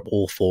 I'm not sure if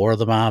all 4 of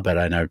them are, but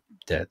I know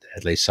that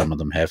at least some of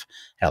them have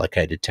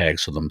allocated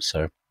tags for them.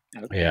 So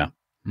Okay. yeah.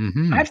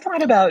 Hmm. I've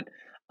thought about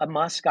a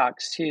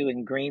muskox too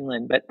in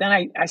Greenland, but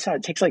then I saw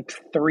it takes like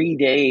 3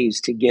 days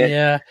to get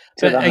Yeah,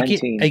 to but the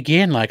hunting.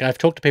 again, like I've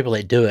talked to people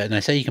that do it, and they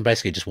say you can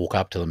basically just walk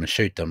up to them and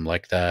shoot them.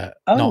 Like they're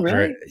Oh, not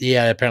very, really?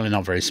 yeah, apparently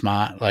not very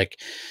smart. Like,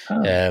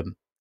 Oh, um,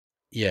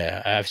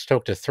 yeah, I've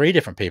talked to 3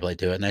 different people that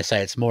do it, and they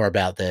say it's more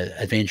about the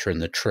adventure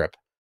and the trip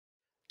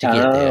to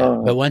get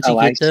there. But once you oh,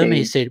 I get them,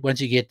 he see. said, once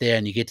you get there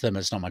and you get to them,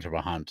 it's not much of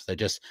a hunt. They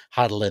just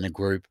huddle in a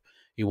group.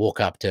 You walk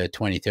up to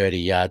 20, 30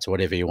 yards,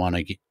 whatever you want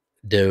to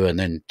do, and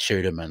then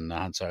shoot them, and the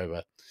hunt's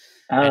over.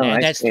 And Oh,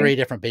 I that's see. 3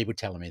 different people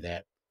telling me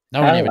that.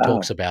 No one Oh, ever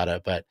talks wow. about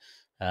it, but,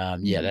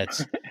 yeah,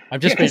 that's I'm Yeah,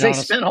 just because being they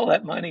honest. spent all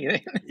that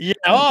money. Yeah,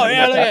 What oh,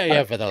 yeah, about look that at yeah,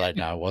 part? but they're like,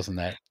 "No, it wasn't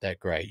that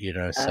great,"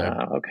 so,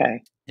 Oh,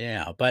 okay.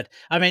 yeah, but,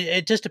 I mean,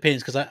 it just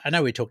depends because I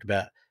know we talked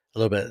about a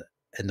little bit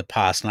in the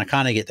past, and I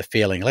kinda get the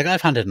feeling like,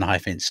 I've hunted in high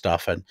fence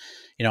stuff, and,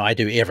 I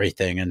do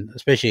everything, and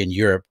especially in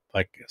Europe,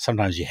 like,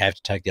 sometimes you have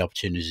to take the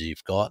opportunities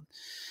you've got.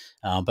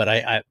 But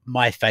I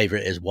my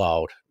favorite is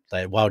wild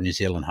New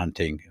Zealand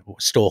hunting,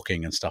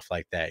 stalking, and stuff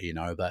like that.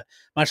 But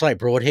much like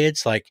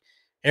broadheads, like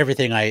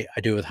everything I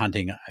do with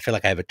hunting, I feel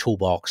like I have a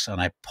toolbox and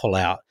I pull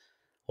out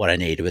what I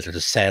need, whether it's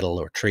a saddle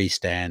or a tree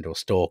stand or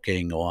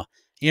stalking or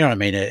you know what I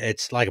mean.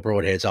 It's like a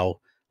broadheads. I'll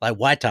like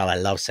whitetail. I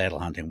love saddle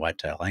hunting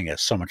whitetail. I think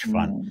it's so much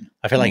fun. Mm,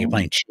 I feel like you're mm,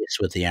 playing chess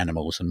with the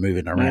animals and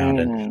moving around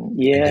and doing all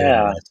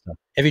yeah. that stuff.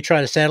 Have you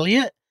tried a saddle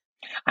yet?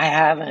 I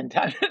haven't.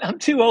 I'm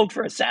too old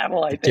for a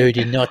saddle, I think. Dude,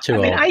 you're not I too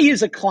mean, old. I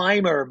use a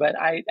climber, but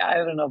I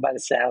don't know about a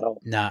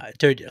saddle. No,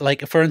 dude,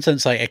 like, for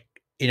instance, like,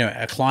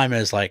 a climber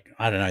is like,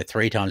 I don't know,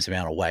 3 times the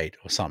amount of weight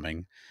or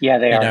something, Yeah,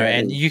 they are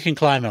and heavy. you can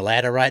climb a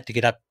ladder, right, to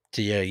get up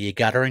to your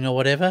guttering or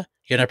whatever.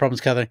 You no problems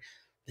guttering.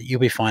 You'll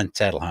be fine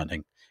saddle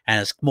hunting,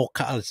 and it's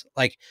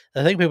like,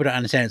 the thing people don't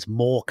understand, it's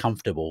more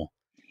comfortable.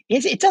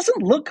 It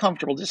doesn't look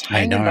comfortable just I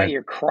hanging by know.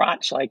 your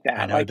crotch like I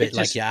that. know, Like but, it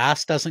like, just your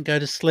ass doesn't go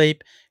to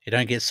sleep, you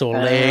don't get sore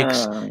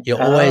legs,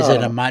 you're always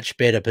in a oh, much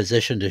better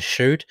position to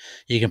shoot.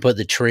 You can put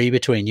the tree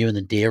between you and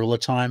the deer all the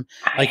time.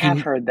 I Like,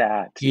 have heard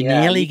that. you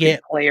Yeah, nearly you can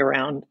get play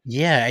around.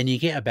 yeah, and you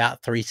get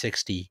about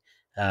 360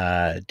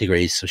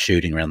 degrees of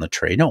shooting around the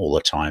tree. Not all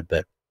the time,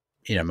 but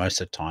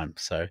most of the time.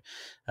 So,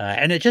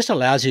 and it just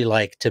allows you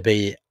like to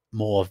be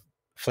more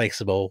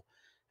flexible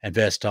and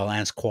versatile,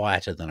 and it's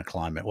quieter than a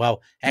climber.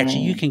 Well,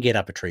 actually, you Mm. can get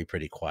up a tree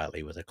pretty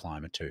quietly with a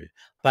climber too,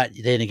 but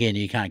then again,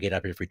 you can't get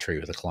up every tree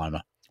with a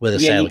climber. With a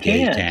Yeah, you saddle, yeah,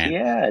 you can't. can.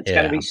 Yeah, it's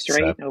got to Yeah, be so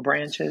straight, no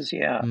branches.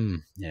 Yeah,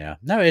 yeah.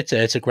 No, it's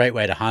a great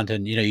way to hunt,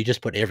 and you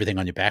just put everything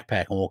on your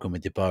backpack and walk in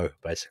with your bow.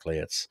 Basically,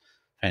 it's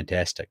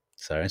fantastic.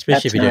 So, especially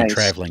if that's you're doing nice.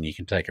 traveling, you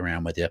can take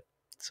around with you.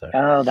 So,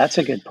 Oh, that's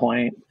a good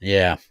point.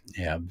 yeah,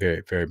 yeah,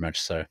 very, very much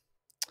so.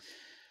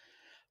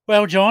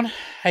 Well, John,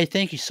 hey,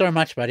 thank you so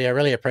much, buddy. I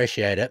really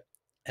appreciate it.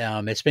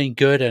 It's been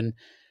good, and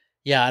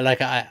yeah,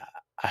 like I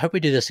hope we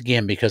do this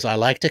again because I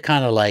like to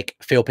kind of like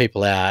feel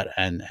people out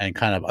and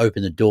kind of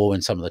open the door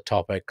in some of the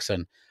topics.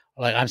 And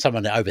like I'm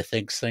someone that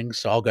overthinks things,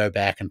 so I'll go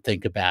back and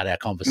think about our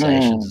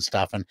conversations Mm. and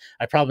stuff. And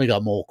I probably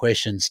got more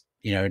questions,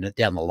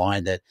 down the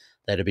line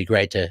that'd be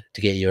great to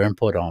get your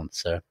input on.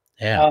 So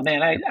yeah, Oh man,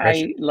 no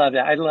pressure. I love it.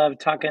 I love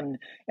talking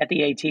at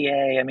the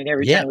ATA. I mean,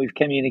 every Yeah, time we've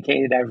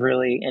communicated, I've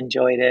really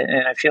enjoyed it,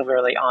 and I feel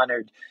really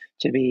honored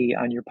to be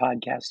on your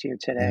podcast here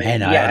today.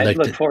 man, And I yeah, I looked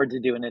look at forward to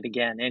doing it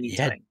again yeah,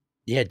 anytime.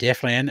 yeah,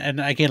 definitely. And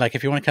again, like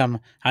if you want to come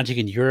hunting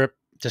in Europe,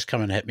 just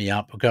come and hit me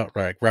up. We've got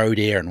like roe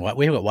deer and what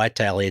we've got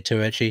whitetail here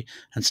too, actually,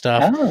 and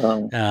stuff.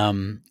 Oh,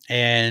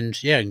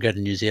 And yeah, you can go to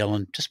New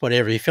Zealand, just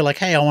whatever. You feel like,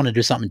 hey, I want to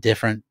do something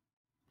different,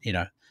 you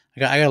know. I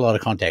got a lot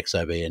of contacts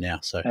over here now,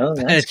 so oh,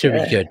 that's it should be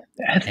good. good.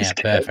 That is Yeah,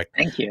 good. perfect.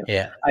 Thank you.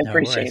 Yeah, I no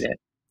appreciate worries. it.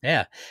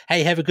 Yeah.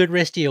 Hey, have a good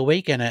rest of your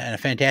week and a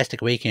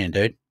fantastic weekend,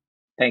 dude.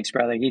 Thanks,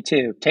 brother. You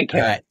too. Take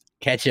All care. right.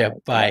 Catch All you.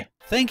 right. Bye Bye. bye.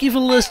 Thank you for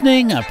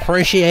listening.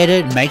 Appreciate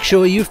it. Make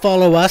sure you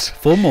follow us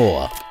for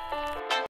more.